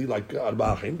case really, like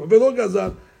Arba'achim, but v'lo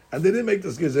gazad. And they didn't make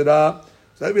this gezerah.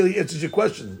 So that really answers your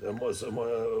question,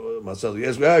 Marcel.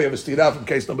 Yes, we have a stira from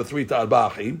case number 3 to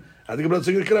Arba'achim. I think about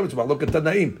saying it's Mahlok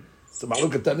Tanaim. So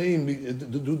Mahlok Tanaim,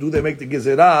 do they make the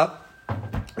gezerah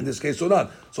in this case or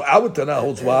not? So our Tana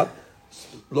holds what?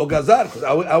 Lo Gazar, because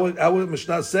our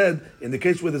Mishnah said in the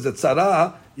case where there's a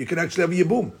tzara, you can actually have a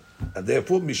yibum, and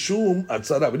therefore mishum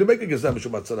atzara. We didn't make a gezerah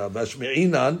mishum atzara.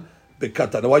 Vashmeinan.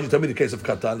 Bekatan. Why did you tell me the case of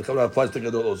Katan? The Chavar applies to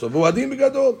Gadol also. V'uadim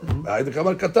begadol. I the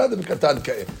Chavar Katan and Katan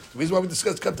Ka'eh. The reason why we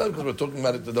discuss Katan because we're talking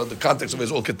about it, the context of it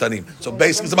is all Katanim. So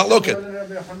basically, it's about loket.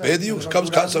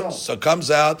 So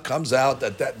comes out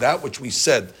that which we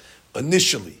said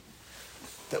initially,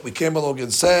 that we came along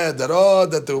and said that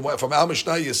from Al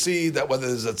Mishnah you see that whether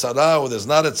there's a tzara or there's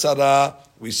not a tzara,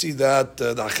 we see that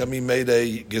the Hachamim made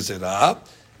a gezerah,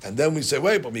 and then we say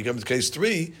wait, but when we come to case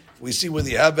 3, we see when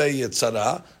you have a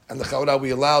tzara. And the chaura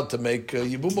we allowed to make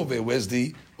yibum over here. Where's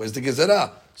the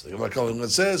gezerah? So the Gemara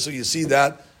says. So you see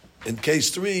that in case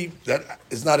 3 that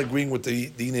is not agreeing with the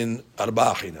din in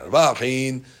Arba'achin.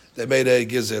 Arba'achin they made a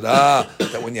gezerah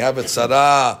that when you have a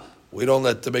tzara we don't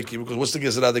let to make yibum, because what's the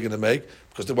gezerah they're going to make?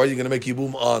 Because why are you going to make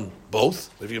yibum on both?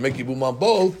 If you make yibum on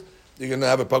both, you're going to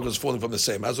have a part that's falling from the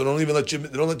same house. So they don't let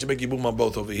you make yibum on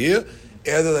both over here.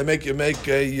 Either they make you make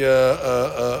a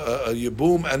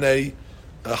yibum and a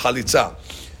halitza.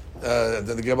 Then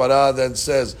the Gemara then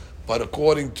says, but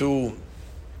according to,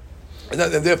 and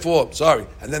therefore, sorry,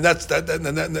 and then that's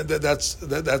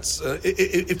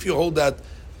if you hold that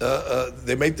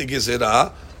they make the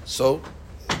gezerah, so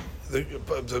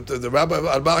the Rabbi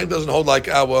Arba'im doesn't hold like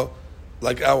our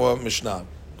Mishnah,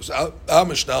 because our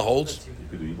Mishnah holds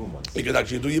you could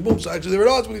actually do yibum. So actually they're at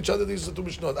odds with each other. These are two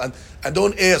Mishnah. And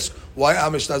don't ask why our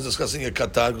Mishnah is discussing a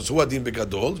katan, because who adin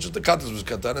begadol? Just the katan was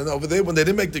katan. And over there, when they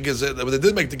didn't make the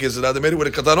gezerah, they made it with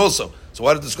a katan also. So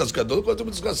why did they discuss gadol? Because they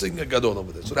were discussing a gadol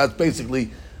over there. So that's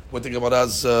basically what the Gemara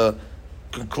is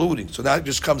concluding. So now it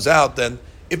just comes out then,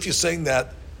 if you're saying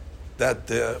that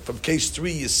from case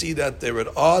 3 you see that they're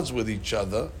at odds with each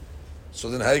other, so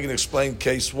then how are you going to explain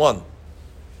case 1?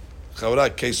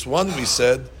 Case 1 we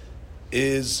said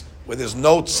is where there's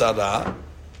no tzara,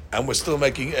 and we're still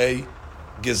making a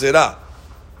gezerah.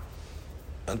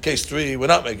 On case 3, we're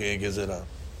not making a gezerah.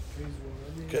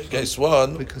 Case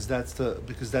 1, because that's the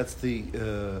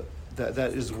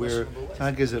that is where it's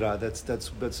not gezerah. That's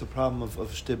the problem of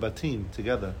shtei batim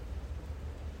together.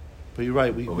 But you're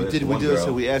right. We did this.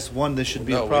 So we asked one. There should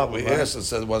be a problem. We asked and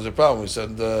said, "What's the problem?" We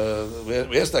said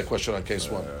we asked that question on case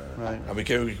 1, Right. and we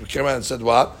came out and said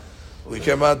what? We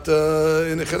came out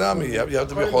in Echanami. You have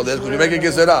to be chodesh because we make a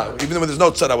gezerah. Even when there's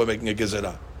no tzara, we're making a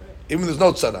gezerah. Even when there's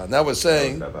no tzara. Now we're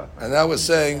saying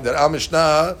that our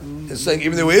Mishnah is saying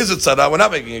even though there is a tzara, we're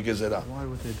not making a gezerah. Why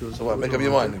would they do it? So what? Make up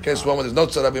your mind. In case 1, when there's no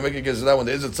tzara, we make a gezerah. When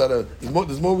there is a tzara,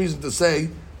 there's more reason to say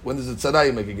when there's a tzara,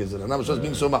 you make a gezerah. Now Mishnah is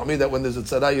being so mahmid that when there's a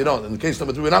tzara, you don't. In case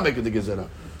number 3, we're not making the gezerah.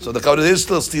 So the kavod is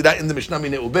still stira in the Mishnah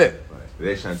min ubeh.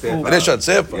 Resh and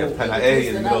Sefer. You have Tana'eh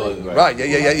in the middle. Right.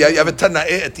 Yeah. You have a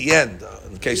tana'eh at the end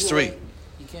in case 3.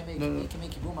 You can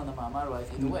make yibum on the ma'amar wife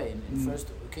either way, in first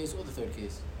case or the third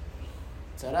case.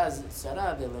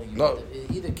 Tzara, they're letting you. No.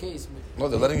 Either case. No,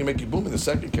 they're letting you make yibum in the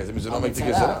second case. It means you don't make the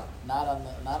gezerah. Not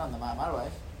on the ma'amar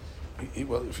wife.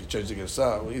 Well, if you change the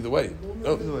gezerah, well, either way.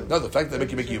 No, the fact that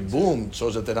they make yibum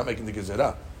shows that they're not making the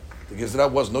gezerah. The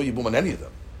gezerah was no yibum on any of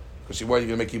them. Because why are you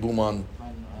going to make yibum on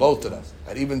both of them?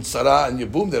 And even tzara and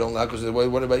yibum, they don't like, because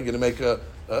what about you going to make a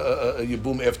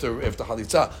yibum after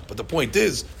halitza? But the point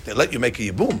is, they let you make a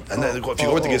yibum. And then if you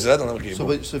go with the gezerah, they don't make a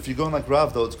yibum. So if you're going like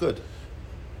Rav, though, it's good.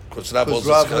 Because Rav was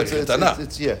Rav, kind of ketana.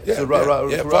 So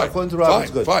according to Rav,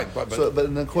 it's good. Fine. But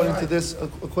according to this,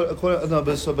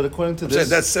 according to this,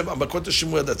 that's but according to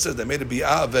Shmuel, that says they made a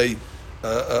bi'ah of a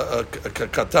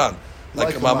katan,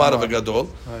 like a mamar of a gadol.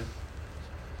 Right.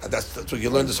 And that's what you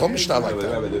learn this whole Mishnah like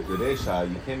that. The Reisha,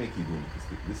 you can't make yibum.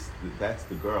 That's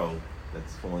the girl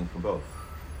that's falling from both.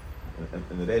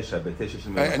 And the Reisha,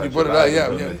 And you put it out, yeah.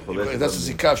 That's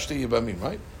the zikav shti yibamim,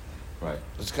 right? Right.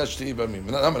 The zikav shti yibamim.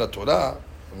 Not in the Torah.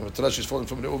 In the Torah, she's falling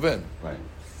from the Reuven. Right.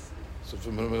 So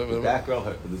that girl,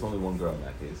 but there's only one girl in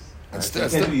that case. And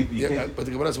but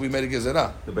the Gemara says we made a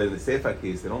gezerah. But in the Sefer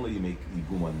case, they don't let you make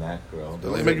yibum on that girl. They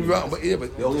only make yibum, but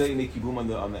they only let you make yibum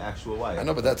on the actual wife. I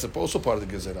know, but that's also part of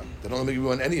the gezerah. They don't make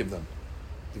yibum on any of them.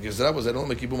 The gezerah was they don't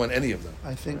make yibum on any of them.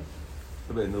 I think.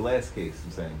 But in the last case,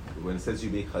 I'm saying when it says you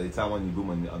make chalitza one yibum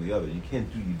on the other, you can't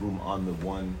do yibum on the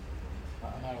one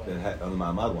that had on the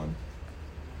ma'amad one.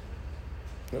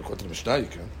 According to the Mishnah, you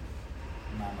can.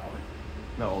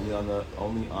 No,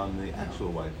 only on the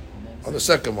actual wife. On the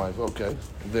second wife, okay.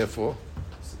 Therefore,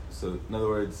 so in other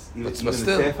words, even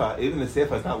the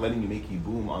sefer is not letting you make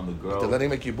yibum on the girl. They're letting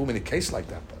you make yibum in a case like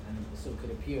that. But So it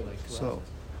could appear like 12. So.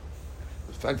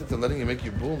 The fact that they're letting you make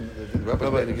yibum, the rabbi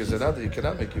made a gezerah that you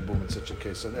cannot make yibum in such a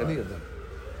case on any of them.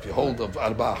 If you hold of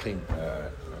arba achim.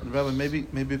 Rabbi, maybe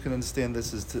you can understand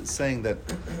this as saying that,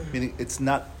 meaning it's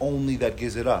not only that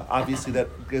gezerah. Obviously, that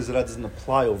gezerah doesn't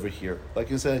apply over here. Like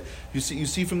you said, you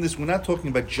see from this, we're not talking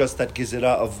about just that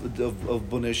gezerah of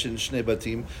bonesh and shnei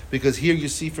batim, because here you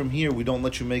see from here we don't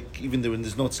let you make even when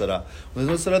there's no tzara. When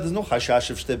there's no tzara, there's no hashash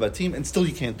of shnei batim, and still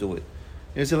you can't do it.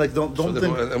 You say like don't So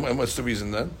think. and what's the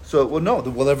reason then? So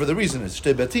whatever the reason is,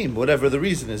 shtei batim, whatever the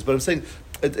reason is. But I'm saying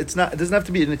it's not. It doesn't have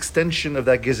to be an extension of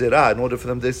that gezerah in order for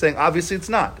them. They're saying obviously it's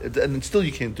not, and still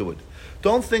you can't do it.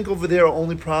 Don't think over there our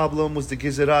only problem was the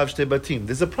gezerah of shtei batim.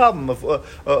 There's a problem of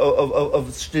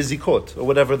shtei zikot or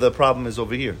whatever the problem is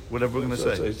over here. Whatever we're going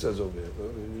to say. It says over here.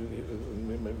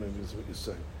 Maybe that's what you're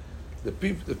saying. The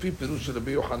people should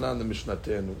be Yohanan the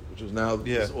Mishnatenu, which is now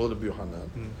all the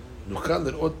Yohanan. נוכל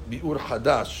לראות ביאור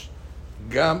חדש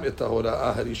גם את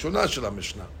ההוראה הראשונה של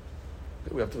המשנה.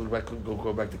 We have to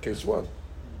go back to case 1.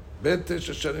 בין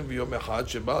 9 שנים ויום אחד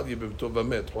שבעל יבמתו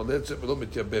ומת, חולצת ולא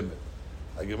מתייבמת.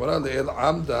 הגמרא לאל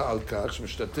עמדה על כך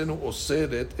שמשנתנו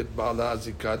אוסרת את בעלה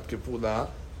הזיקת כפולה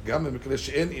גם במקרה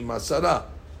שאין עמה שרה.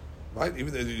 Right?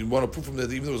 Even you want to prove from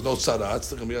that even there was no שרה, it's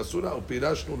still be אסורה,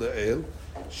 ופירשנו לאל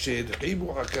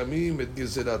שהרחיבו חכמים את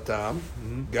גזירתם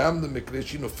גם למקרה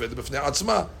שהיא נופלת בפני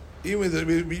עצמה. Even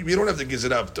we don't have to give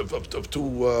it up of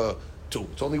two.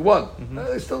 It's only one.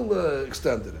 They still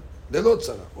extended it. ללא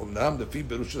צרה. אמנם לפי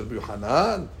פירוש של רבי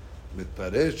יוחנן,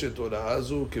 מתפרשת הוראה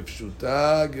זו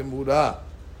כפשוטה גמורה.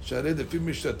 שהרי לפי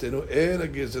משנתנו אין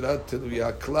הגזרה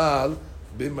תלויה כלל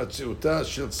במציאותה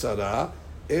של צרה,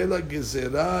 אלא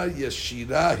גזרה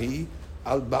ישירה היא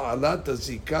על בעלת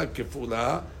הזיקה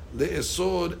כפולה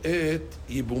לאסור את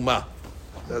ייבומה.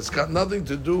 That's got nothing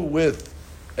to do with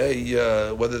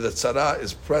whether the tzara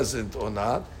is present or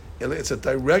not. It's a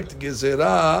direct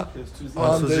gezerah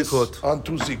on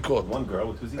two zikot. One girl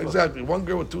with two zikot. Exactly, one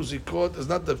girl with two zikot is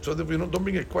not the. So don't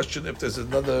bring a question if there's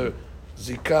another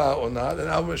zikah or not. And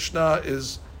our Mishnah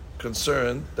is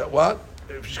concerned that what?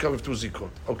 If she's coming through Zikot.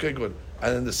 Okay, good.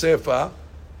 And in the Sefer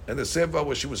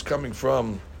where she was coming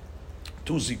from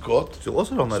to Zikot, So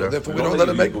also don't let so her. therefore we Don't don't let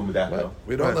let her you make Yibum with that, right. though.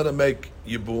 We don't Right. let her make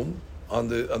Yibum on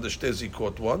the Shtei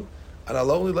Zikot one, and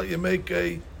I'll only let you make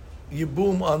a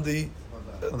Yibum on the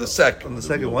second. On the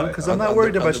second one, because On- I'm not on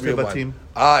worried the- about on the real Shtei one. Batim.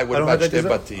 What I don't about have that Shtei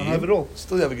Gezerah. Batim? I don't have it all.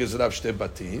 Still have a Gezerah of Shtei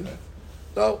Batim.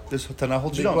 No, This Tana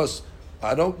holds you don't. because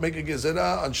I don't make a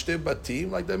Gezerah on Shtei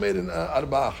Batim like they made in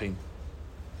Arba Achim.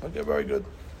 Okay, very good.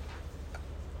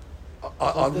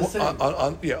 On the same.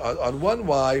 On one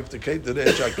wife, the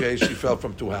Echad case, she fell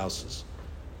from two houses.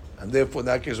 And therefore, in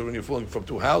that case, when you're falling from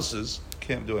two houses,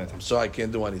 Can't do anything. so I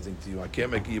can't do anything to you. I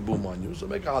can't make a yibum on you. So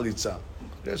make a halitza.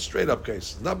 Okay, straight up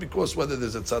case. Not because whether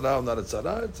there's a tzara or not a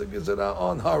tzara, it's a gezerah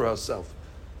on her herself.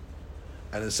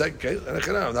 And in the second case,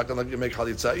 I'm not going to let you make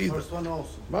halitza either. First one also.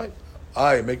 Right?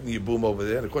 I make yibum over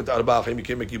there. And according to Arba Achim, you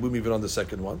can't make yibum even on the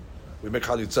second one. We make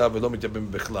halitza v'lo mitabim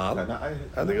bichlal.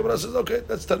 And the Gemara says, okay,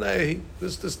 that's Tana'i.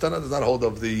 This Tana does not hold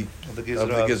of the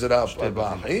gezerah of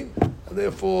Arba Achim. And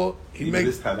therefore, he Even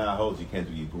makes... this Tana holds you can't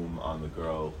do Yibum on the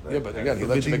girl. Yeah, but again, he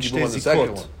lets you make yibum on the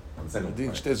second one. Din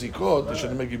Shtei Zikot, they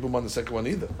shouldn't make yibum on the second one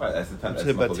either. Right, that's the Tana. It's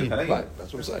That's a Makom Batim. Tanaim. Right,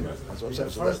 that's what I'm saying. That's what I'm The saying.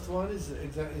 So first one is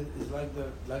exactly is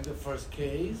like the first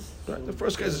case. right. The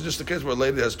first case is just a case where a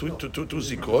lady has two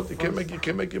zikot. You can't make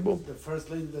yibum. The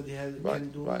first lady that he had Right, can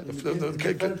do. right. in the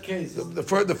third case.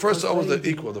 The first always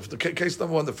lady- equal. The case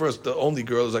number one, the only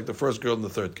girl is like the first girl in the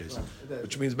third case, Right.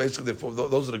 which means basically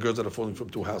those are the girls that are falling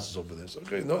from two houses over there. So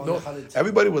okay, no, On the Chalitza.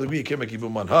 everybody will agree you can't make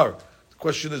yibum on her. The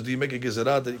question is, do you make a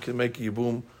gezerah that you can make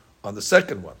yibum on the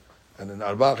second one? And in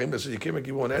Arba Achim, they say you can't make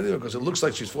yibum on anyone because it looks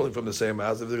like she's falling from the same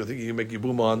house. If they're thinking you can make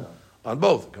yibum on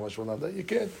both, you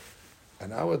can't.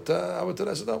 And our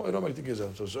Tanah said, no, I don't make the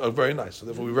gezerah. So it's very nice. So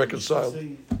therefore we reconcile.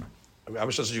 Say- I mean,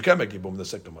 Amisha says you can make yibum in the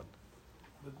second one.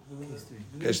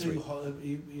 Case three.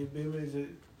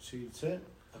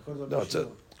 No, it's it.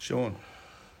 Shimon.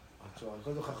 So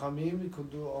according to Chachamim, you could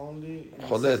do only. in the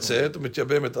חולה second יצאת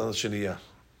ומתייבמת על השנייה.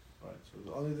 one. Right.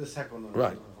 So only the second one.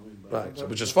 Right. Chachamim, but Right, I so, got-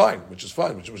 which is fine, which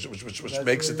That's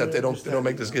makes it that they don't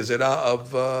make this gezerah of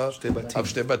Shtei Batim.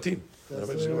 Shtei Batim. That's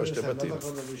They the don't way make I Shtei understand. Batim. Not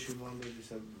according to Shimon, maybe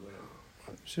said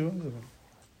whatever. Shimon.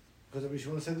 Because Rabbi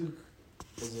Shimon said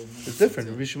It's different.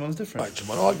 Rabbi Shimon's different. Right,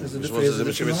 Shimon argues. There's a Shimon different- says there's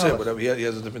a Shimon different said, whatever, he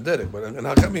has a different derek. But in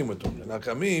Hakamim we're talking. In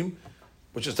Hakamim,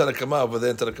 which is Tanakama over there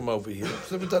and Tanakama over here. It's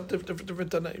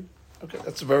different Tanaim. Okay,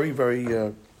 that's very, very,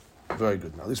 very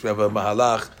good. Now, at least we have a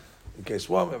Mahalach in case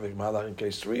one, we have a Mahalach in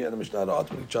case three, and the Mishnah are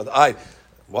with each other.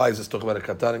 Why is this talking about a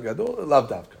Katan and Gadol? Lav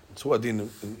Davka. It's who adin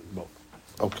in both.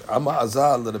 Okay. Amma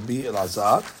Azar Rabbi El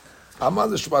Azar. Amma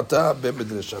the Shbata Ben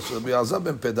Midrash. So Rabbi Azar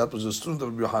Ben Pedat was a student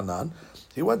of Rabbi Hanan.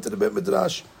 He went to the Ben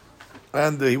Midrash,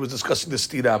 and he was discussing the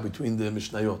stira between the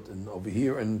Mishnayot and over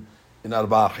here in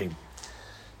Arba Achim.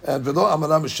 And V'lo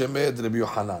Amara Mishemed Rabbi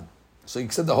Yohanan. So he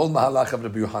said the whole Mahalach of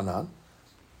Rabbi Yohanan,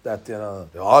 that they're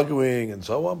arguing and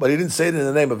so on, but he didn't say it in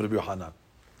the name of Rabbi Yohanan.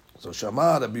 So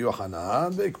Shama Rabbi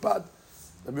Yohanan ve'ikpad.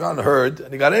 Rabbi Yohanan heard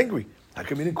and he got angry. How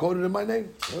come you didn't quote it in my name?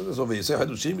 So you say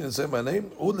Hadushim, you didn't say my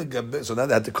name. So now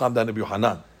they had to calm down Rabbi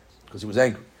Yohanan because he was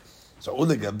angry. So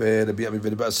Ulegabe Rabbi Abi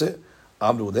B'Baseh.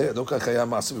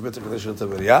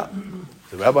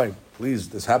 The rabbi, please,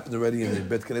 this happened already in the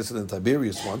Bet Knesset and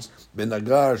Tiberius once. Ben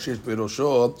Nagar, Shish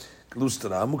Berosho,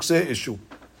 Klustera, Mukse issue,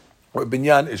 or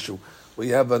Binyan issue, where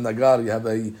you have a Nagar, you have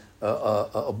a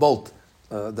bolt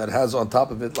that has on top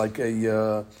of it like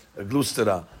a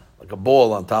glustera, like a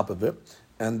ball on top of it.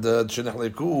 And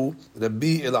Shenachleku,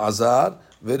 Rabbi El-Azar,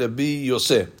 Rabbi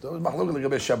Yosef. That was Machlok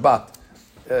Legabe Shabbat.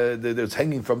 It's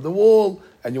hanging from the wall,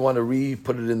 and you want to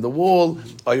put it in the wall.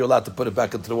 Are you allowed to put it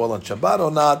back into the wall on Shabbat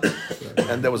or not?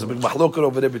 And there was a big mahloket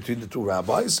over there between the two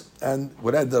rabbis. And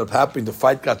what ended up happening, the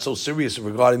fight got so serious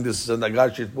regarding this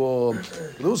Nagashit Bo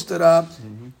Lustera,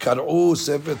 Kar'u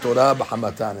Sefer Torah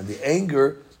B'Hamatan. And the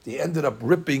anger, they ended up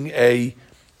ripping a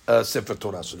Sefer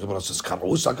Torah. So the Gemara says,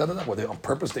 Kar'u Sakadana, well, they on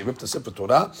purpose, they ripped the Sefer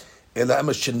Torah. It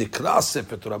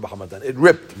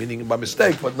ripped, meaning by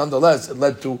mistake, but nonetheless, it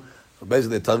led to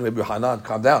basically telling Rabbi Hanan,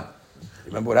 calm down.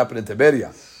 Remember what happened in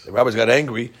Tiberia? The rabbis got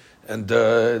angry and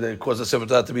they caused the Sefer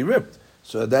Torah to be ripped.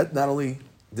 So that not only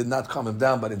did not calm him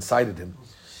down, but incited him.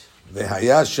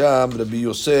 V'haya sham Rabbi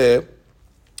Yosef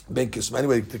ben Kisma.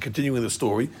 Anyway, continuing the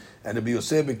story, and Rabbi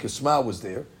Yosef ben Kisma was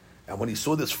there, and when he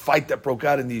saw this fight that broke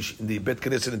out in the Bet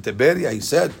Knesset in Tiberia, he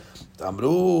said,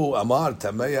 "Amru Amar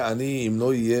Tameya Ani Im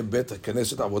Lo Yeh Bet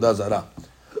Knesset Avodah Zarah."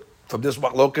 From this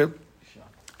machloket,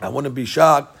 I wouldn't be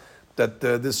shocked that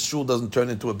this shul doesn't turn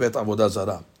into a Bet Avodah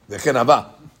Zarah.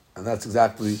 And that's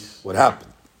exactly what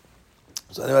happened.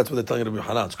 So anyway, that's what they're telling Rabbi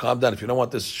Hanan. So calm down. If you don't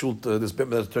want this shul, this Bet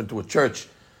to turn to a church,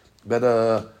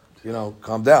 better,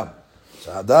 calm down.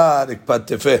 So Hadar ikpat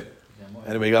tefeh.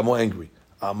 Anyway, he got more angry.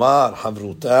 Amar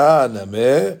havruta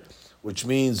nameh, which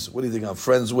means, what do you think? I'm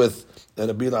friends with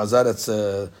Rabbi Elazar. That's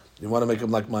you want to make him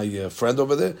like my friend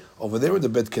over there? Over there, with the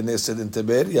Bet Knesset in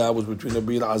Tiberia was between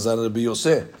Rabbi Elazar and Rabbi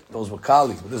Yosef. Those were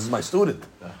colleagues, but this is my student.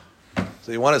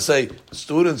 So you want to say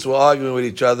students were arguing with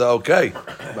each other, okay?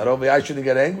 But over here, I shouldn't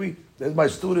get angry. There's my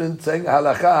student saying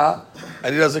halakha,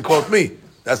 and he doesn't quote me.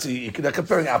 You're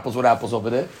comparing apples with apples over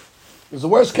there. It's the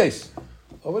worst case.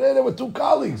 Over there were two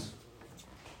colleagues.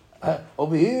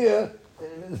 Over here,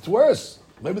 it's worse.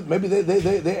 Maybe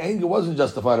their anger wasn't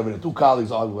justified over there. Two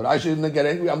colleagues arguing. I shouldn't get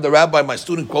angry. I'm the rabbi. My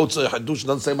student quotes a hadush,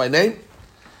 doesn't say my name.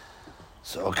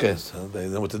 So they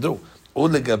know what to do.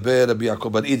 Ulegaber Rabbi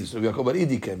Yaakov bar Idi. So Rabbi Yaakov bar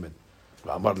Idi came in.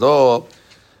 ואמר לו,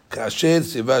 כאשר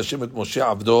ציווה השם את משה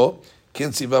עבדו,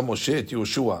 כן ציווה משה את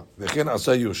יהושע, וכן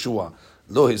עשה יהושע.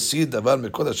 לא הסיר דבר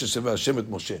מכל אשר ציווה השם את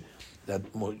משה. That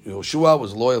Yeshua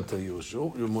was loyal to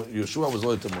Yeshua was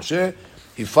loyal to Moshe.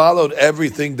 He followed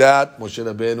everything that Moshe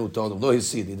Rabbeinu told him. No, he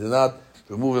did not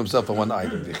remove himself from one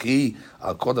item. וכי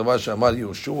על כל דבר שאמר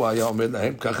יהושע היה עומד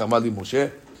להם, כך אמר לי משה.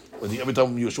 Every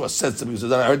time Yeshua said something, he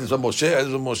said, I heard this from Moshe, I heard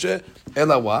this from Moshe.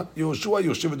 אלא what? יהושע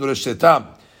יושב ודורש צאתם.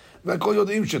 והכל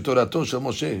יודעים שתורתו של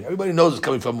משה. Everybody knows it's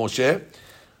coming from Moshe.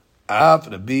 אף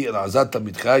רבי אלעזר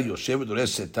תלמידך יושב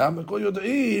ודורש צאתם, והכל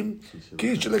יודעים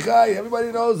כי שלחי.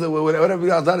 Everybody knows that whatever Rabbi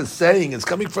Elazar is saying, it's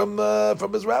coming from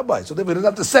his rabbi. So they didn't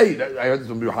have to say it. I heard this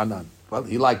from Yohanan. Well,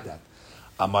 he liked that.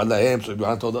 אמר להם, so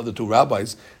Yohanan told the other two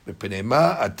rabbis, מפני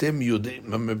מה אתם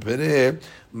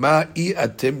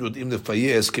יודעים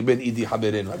לפייס כבן אידי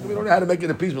חברנו. We don't know how to make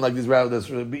an appeasement like these rabbis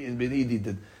Ben Idi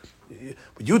did.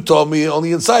 But you told me,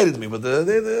 only incited me. But they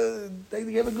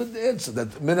gave a good answer.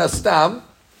 That min hastam,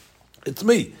 it's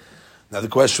me. Now the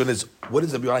question is, what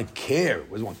does the Rabbi Yochanan care?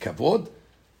 What does he want, kavod?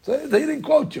 So they didn't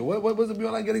quote you. What was the Rabbi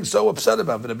Yochanan getting so upset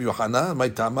about? Rabbi Yochanan, my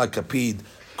tama kapid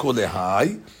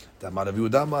kulehai. Tamar Rabbi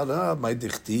Yehuda amar, my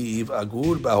dichtiv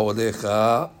agur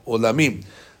ba'olecha olamim.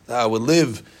 I will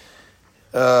live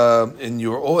in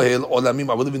your ohel olamim.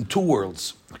 I will live in two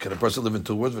worlds. Can a person live in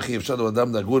two worlds? V'chi yifshad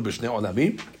adam agur b'shnei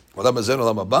olamim. עולם הזה,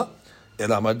 עולם הבא,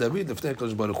 אלא אמר דוד, לפני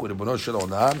הקדוש ברוך הוא, ריבונו של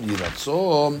עולם, יהי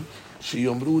רצון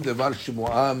שיאמרו דבר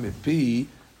שמועה מפי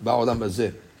בעולם הזה.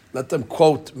 Let them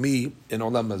quote me in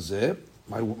עולם הזה,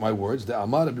 my words,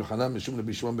 דאמר רבי יוחנן משום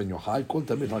רבי שמעון בן יוחאי, כל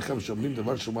תלמיד חכם שומעים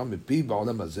דבר שמועה מפי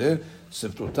בעולם הזה,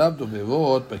 שפתותיו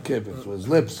דובבות בקבר. So his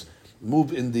lips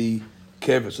move in the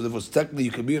קבר. So therefore, technically,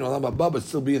 you can be in עולם הבא, but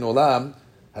still be in עולם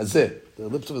הזה. The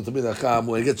lips of the תלמיד חכם,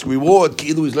 when he gets reward,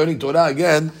 כאילו he's learning Torah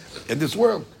again in this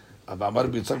world. Where do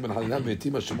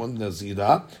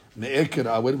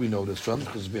we know this from?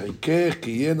 Because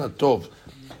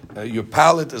your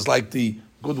palate is like the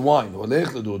good wine. The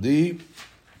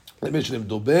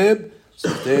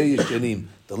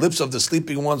lips of the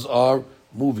sleeping ones are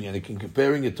moving, and you can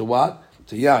comparing it to what?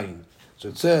 To yain. So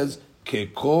it says,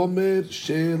 it's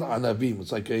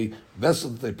like a vessel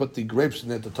that they put the grapes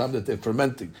in at the time that they're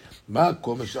fermenting. When you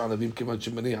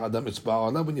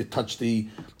touch the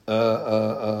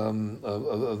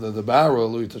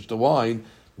barrel or you touch the wine,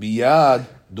 miyad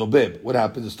dobeb. What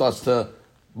happens? It starts to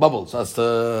bubble, starts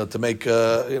to make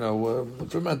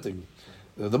fermenting.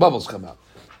 The bubbles come out.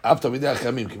 After they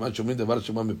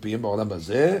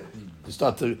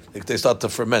start to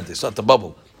ferment, they start to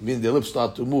bubble. Meaning their lips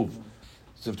start to move.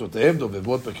 That's what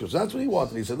he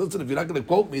wanted. He said, listen, if you're not going to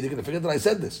quote me, they're going to forget that I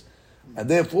said this. And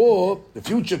therefore, the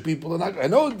future people are not. I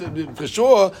know for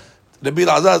sure, Rabbi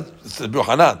Elazar, Rabbi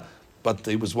Yochanan, but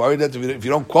he was worried that if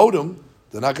you don't quote him,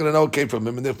 they're not going to know it came from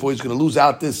him, and therefore he's going to lose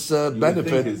out this benefit. You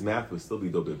think his math would still be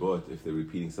dobebot if they're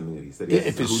repeating something that he said. Yeah,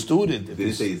 if his student,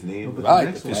 didn't say his name, right?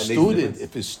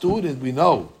 If his student, we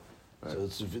know.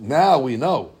 Right. So now we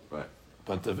know. Right.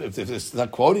 But if it's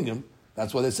not quoting him,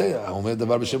 that's what they say. You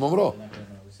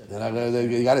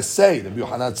got to say the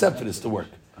Yochanan said for this to work.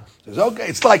 Says, okay,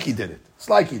 it's like he did it.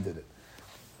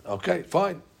 Okay,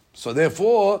 fine. So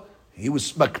therefore, he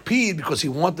was makpid because he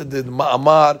wanted the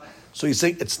ma'amar. So he's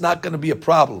saying it's not going to be a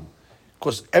problem.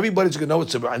 Because everybody's going to know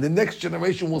it's a and the next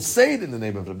generation will say it in the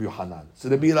name of Rabbi Yochanan. So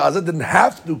Rabbi Elazar didn't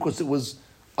have to because it was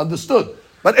understood.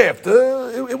 But after,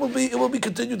 it will be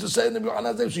continued to say in Rabbi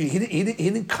Yohanan's name. So he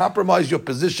didn't compromise your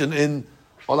position in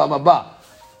Olam Haba.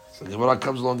 So the Gemara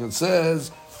comes along and says,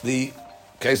 the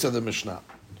case of the Mishnah.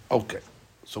 Okay.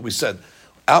 So we said,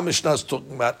 our Mishnah is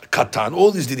talking about Katan. All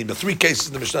these dinim, the three cases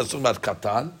in the Mishnah is talking about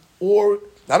Katan, or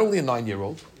not only a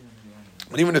 9-year-old,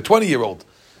 but even a 20-year-old.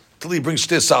 Till he brings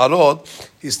Shtei Sa'arot,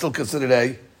 he's still considered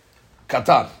a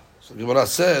Katan. So the Gemara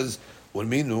says, if you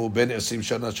have a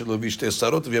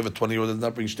 20-year-old that does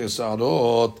not bring Shtei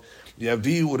Sa'arot,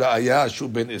 Yaviu ra'ayah shu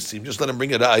ben isim. Just let him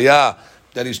bring a ra'ayah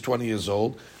that he's 20 years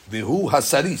old. Vihu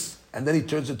hasaris. And then he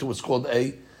turns into what's called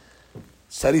a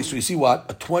saris. So you see what?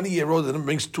 A 20-year-old that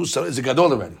brings two saris is a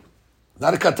gadol already.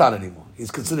 Not a katan anymore.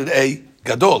 He's considered a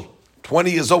gadol.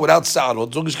 20 years old without sarot.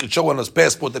 As long as he can show on his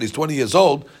passport that he's 20 years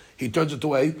old, he turns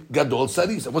into a gadol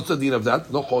saris. And what's the deen of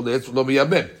that? No choletz, no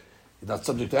miyabim. He's not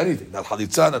subject to anything. Not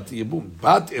halitza, not yibum.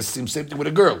 But it's the same thing with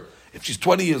a girl. If she's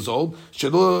 20 years old, she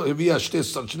didn't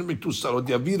bring two sarot.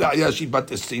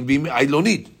 I don't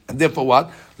need. And therefore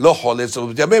what? Lo choletz, no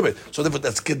miyabim. So therefore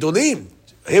that's gedolim.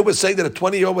 Here we're saying that a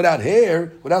 20-year-old without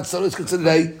hair, without sarot, is considered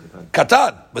a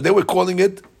katan. But they were calling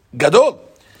it gadol.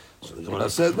 So the Gemara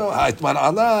said, no,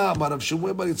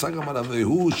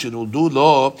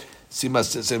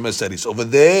 over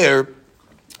there,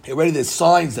 already there's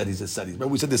signs that he's a seris. Remember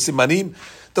we said the simanim,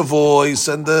 the voice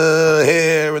and the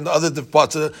hair and the other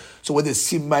parts of it. So when there's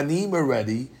simanim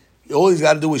already, all he's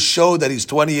got to do is show that he's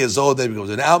 20 years old. There he goes.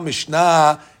 In our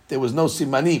Mishnah, there was no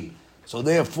simanim. So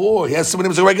therefore, he has simanim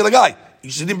as a regular guy. He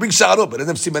didn't bring sarot, but he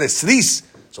doesn't have simanim seris.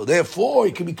 So therefore,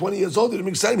 he can be 20 years old, he didn't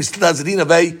bring sarot, he still has the din of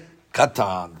a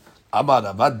katan.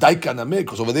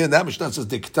 Because over there in that Mishnah it says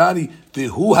Dektani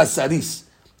Vehu Hasaris.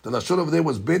 The lashon over there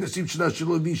was Ben Esim Shana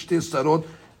Shelo Bi Shte Sarot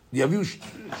Yaviu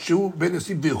Shu Ben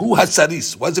Esim Vehu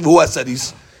Hasaris. Why is it Vehu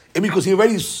Hasaris? Because he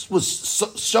already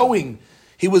was showing,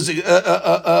 he was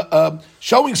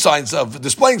showing signs of,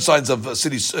 displaying signs of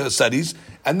saris,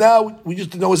 and now we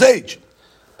just know his age.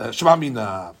 Shema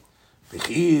Mina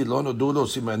Vechi Lo Nodu Lo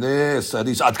Simane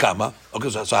Saris Ad Kama. Okay,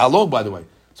 so how long, by the way?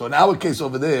 So in our case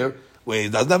over there, where he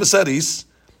doesn't have a saris,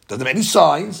 doesn't have any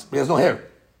signs, but he has no hair.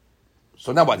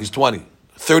 So now what? He's 20.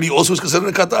 30 also is considered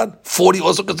a katan? 40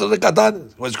 also considered a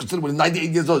katan? What is considered when he's 98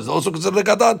 years old is also considered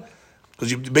a katan? Because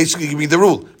you basically give me the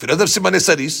rule. If he doesn't have simane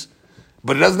saris,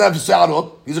 but he doesn't have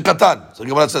se'arot, he's a katan. So the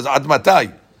Gemara says, ad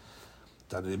matai?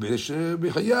 Ad rov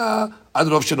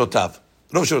shenotav.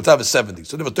 Rov shenotav is 70.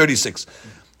 So number 36.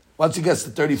 Once he gets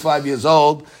to 35 years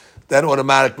old, then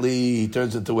automatically he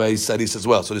turns into a saris as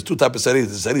well. So there's two types of saris.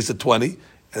 There's saris at 20, and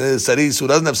then there's saris who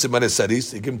doesn't have simane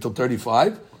saris. You give him till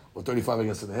 35, or 35 I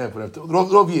guess and a half, but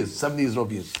rov years, 70 is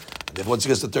rov years. And then once he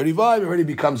gets to 35, he already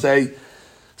becomes a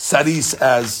saris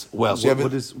as well. So, so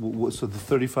the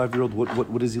 35-year-old,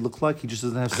 what does he look like? He just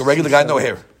doesn't have... Like a regular guy, no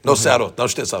hair, no sarot, no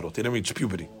shte sarot. He didn't reach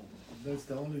puberty. That's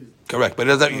the only... Correct, but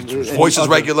he doesn't have, his voice is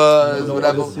regular,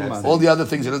 whatever. All the other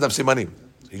things, he doesn't have simanim.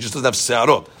 He just doesn't have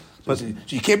sarot. But so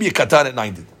you can't be a katan at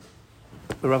 90.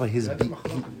 But Rabbi, his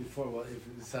before,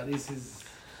 if the saris is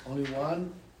only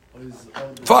one, or is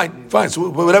all the fine. So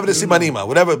whatever the simanima,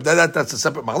 whatever that's a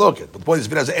separate mahloket. But the point is,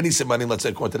 if he has any simanim, let's say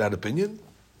according to that opinion,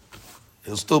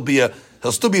 he'll still be a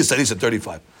saris at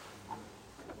 35.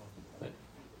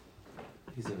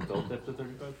 He's an adult after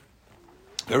 35?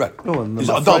 Correct. No, and the he's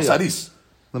an adult Mafreya- saris.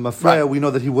 the Mafreya, we know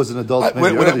that he was an adult.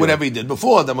 maybe earlier. Whatever he did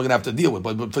before, then we're going to have to deal with.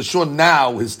 But for sure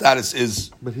now, his status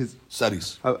is But his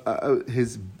saris.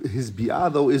 his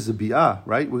bi'ah though is a bi'ah,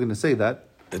 right? We're going to say that.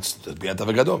 It's the bi'at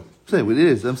avagadol. Say what it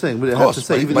is. I'm saying we have to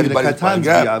say even in the katan's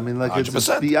bi'ah. I mean, like it's a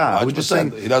 100%. bi'ah. We're just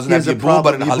saying He doesn't he have has a yibum,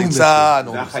 problem. but in Yibum halitza. is-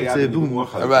 No. It's a yibum.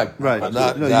 Correct. Right. But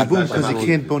No, yibum because he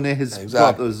can't boneh his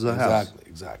brother's house.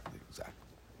 Exactly.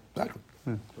 But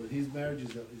his marriage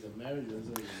is a marriage.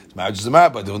 Marriage is a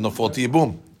marriage, but there was no fault to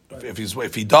yibum.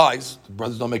 If he dies, the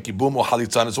brothers don't make yibum or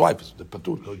halitza on his wife. The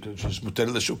patur, she's muter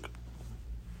l'shuk.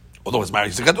 Although his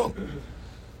marriage is a gadol.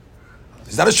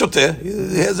 He's not a shuteh.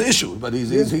 He has an issue, but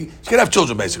he can't have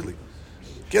children. Basically,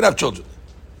 can't have children.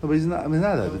 No, but he's not. I mean,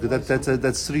 not that.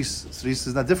 That's Sris. Sris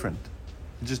is not different.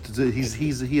 Just he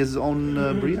has his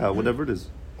own bria, whatever it is.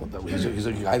 He's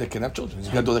a guy that can have children. He's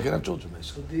a gadol that can have children.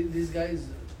 Basically. So this guy's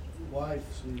wife,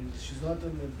 so she's not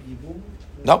on the yibum?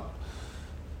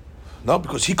 No,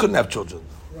 because he couldn't have children.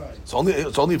 Right. It's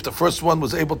only if the first one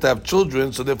was able to have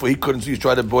children, so therefore he couldn't. So he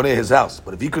tried to boneh his house.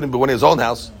 But if he couldn't boneh his own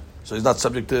house, so he's not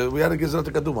subject to. We had to give to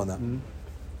gadol on that.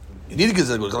 You need to give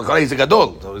gadol. He's a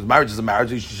gadol. So his marriage is a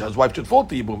marriage. His wife should fall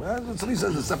to yibum. So he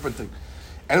says a separate thing.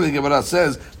 Anyway, Gemara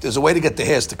says there's a way to get the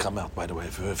hairs to come out. By the way,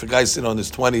 if a guy's in on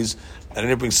his 20s and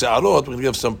he brings se'arot, we're going to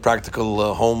give some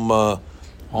practical home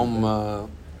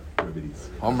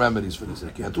remedies for this.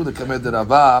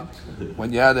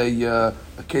 When you had a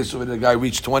case where the guy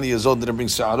reached 20 years old and didn't bring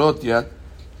se'arot yet,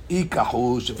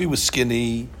 if he was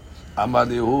skinny,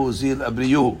 fatten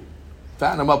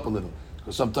him up a little.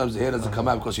 Because sometimes the hair doesn't come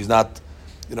out because he's not,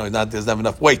 he doesn't have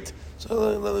enough weight.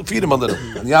 So feed him a little.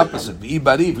 And the opposite,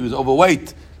 if he was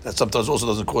overweight, that sometimes also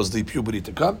doesn't cause the puberty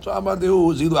to come. So put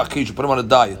him on a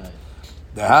diet.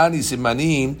 Sometimes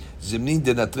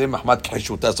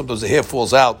the hair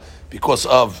falls out because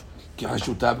of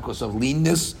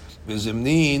leanness,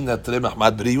 V'zimnin natrei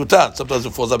mahmad b'riyutan. Sometimes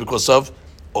it falls out because of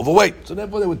overweight. So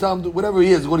therefore they would tell him, whatever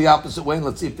he is, go the opposite way and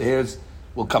let's see if the hairs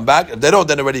will come back. If they don't,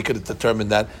 then already you could have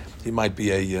determined that he might be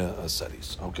a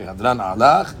saris. Okay, Hadran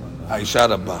alach, Aisha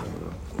Rabbah.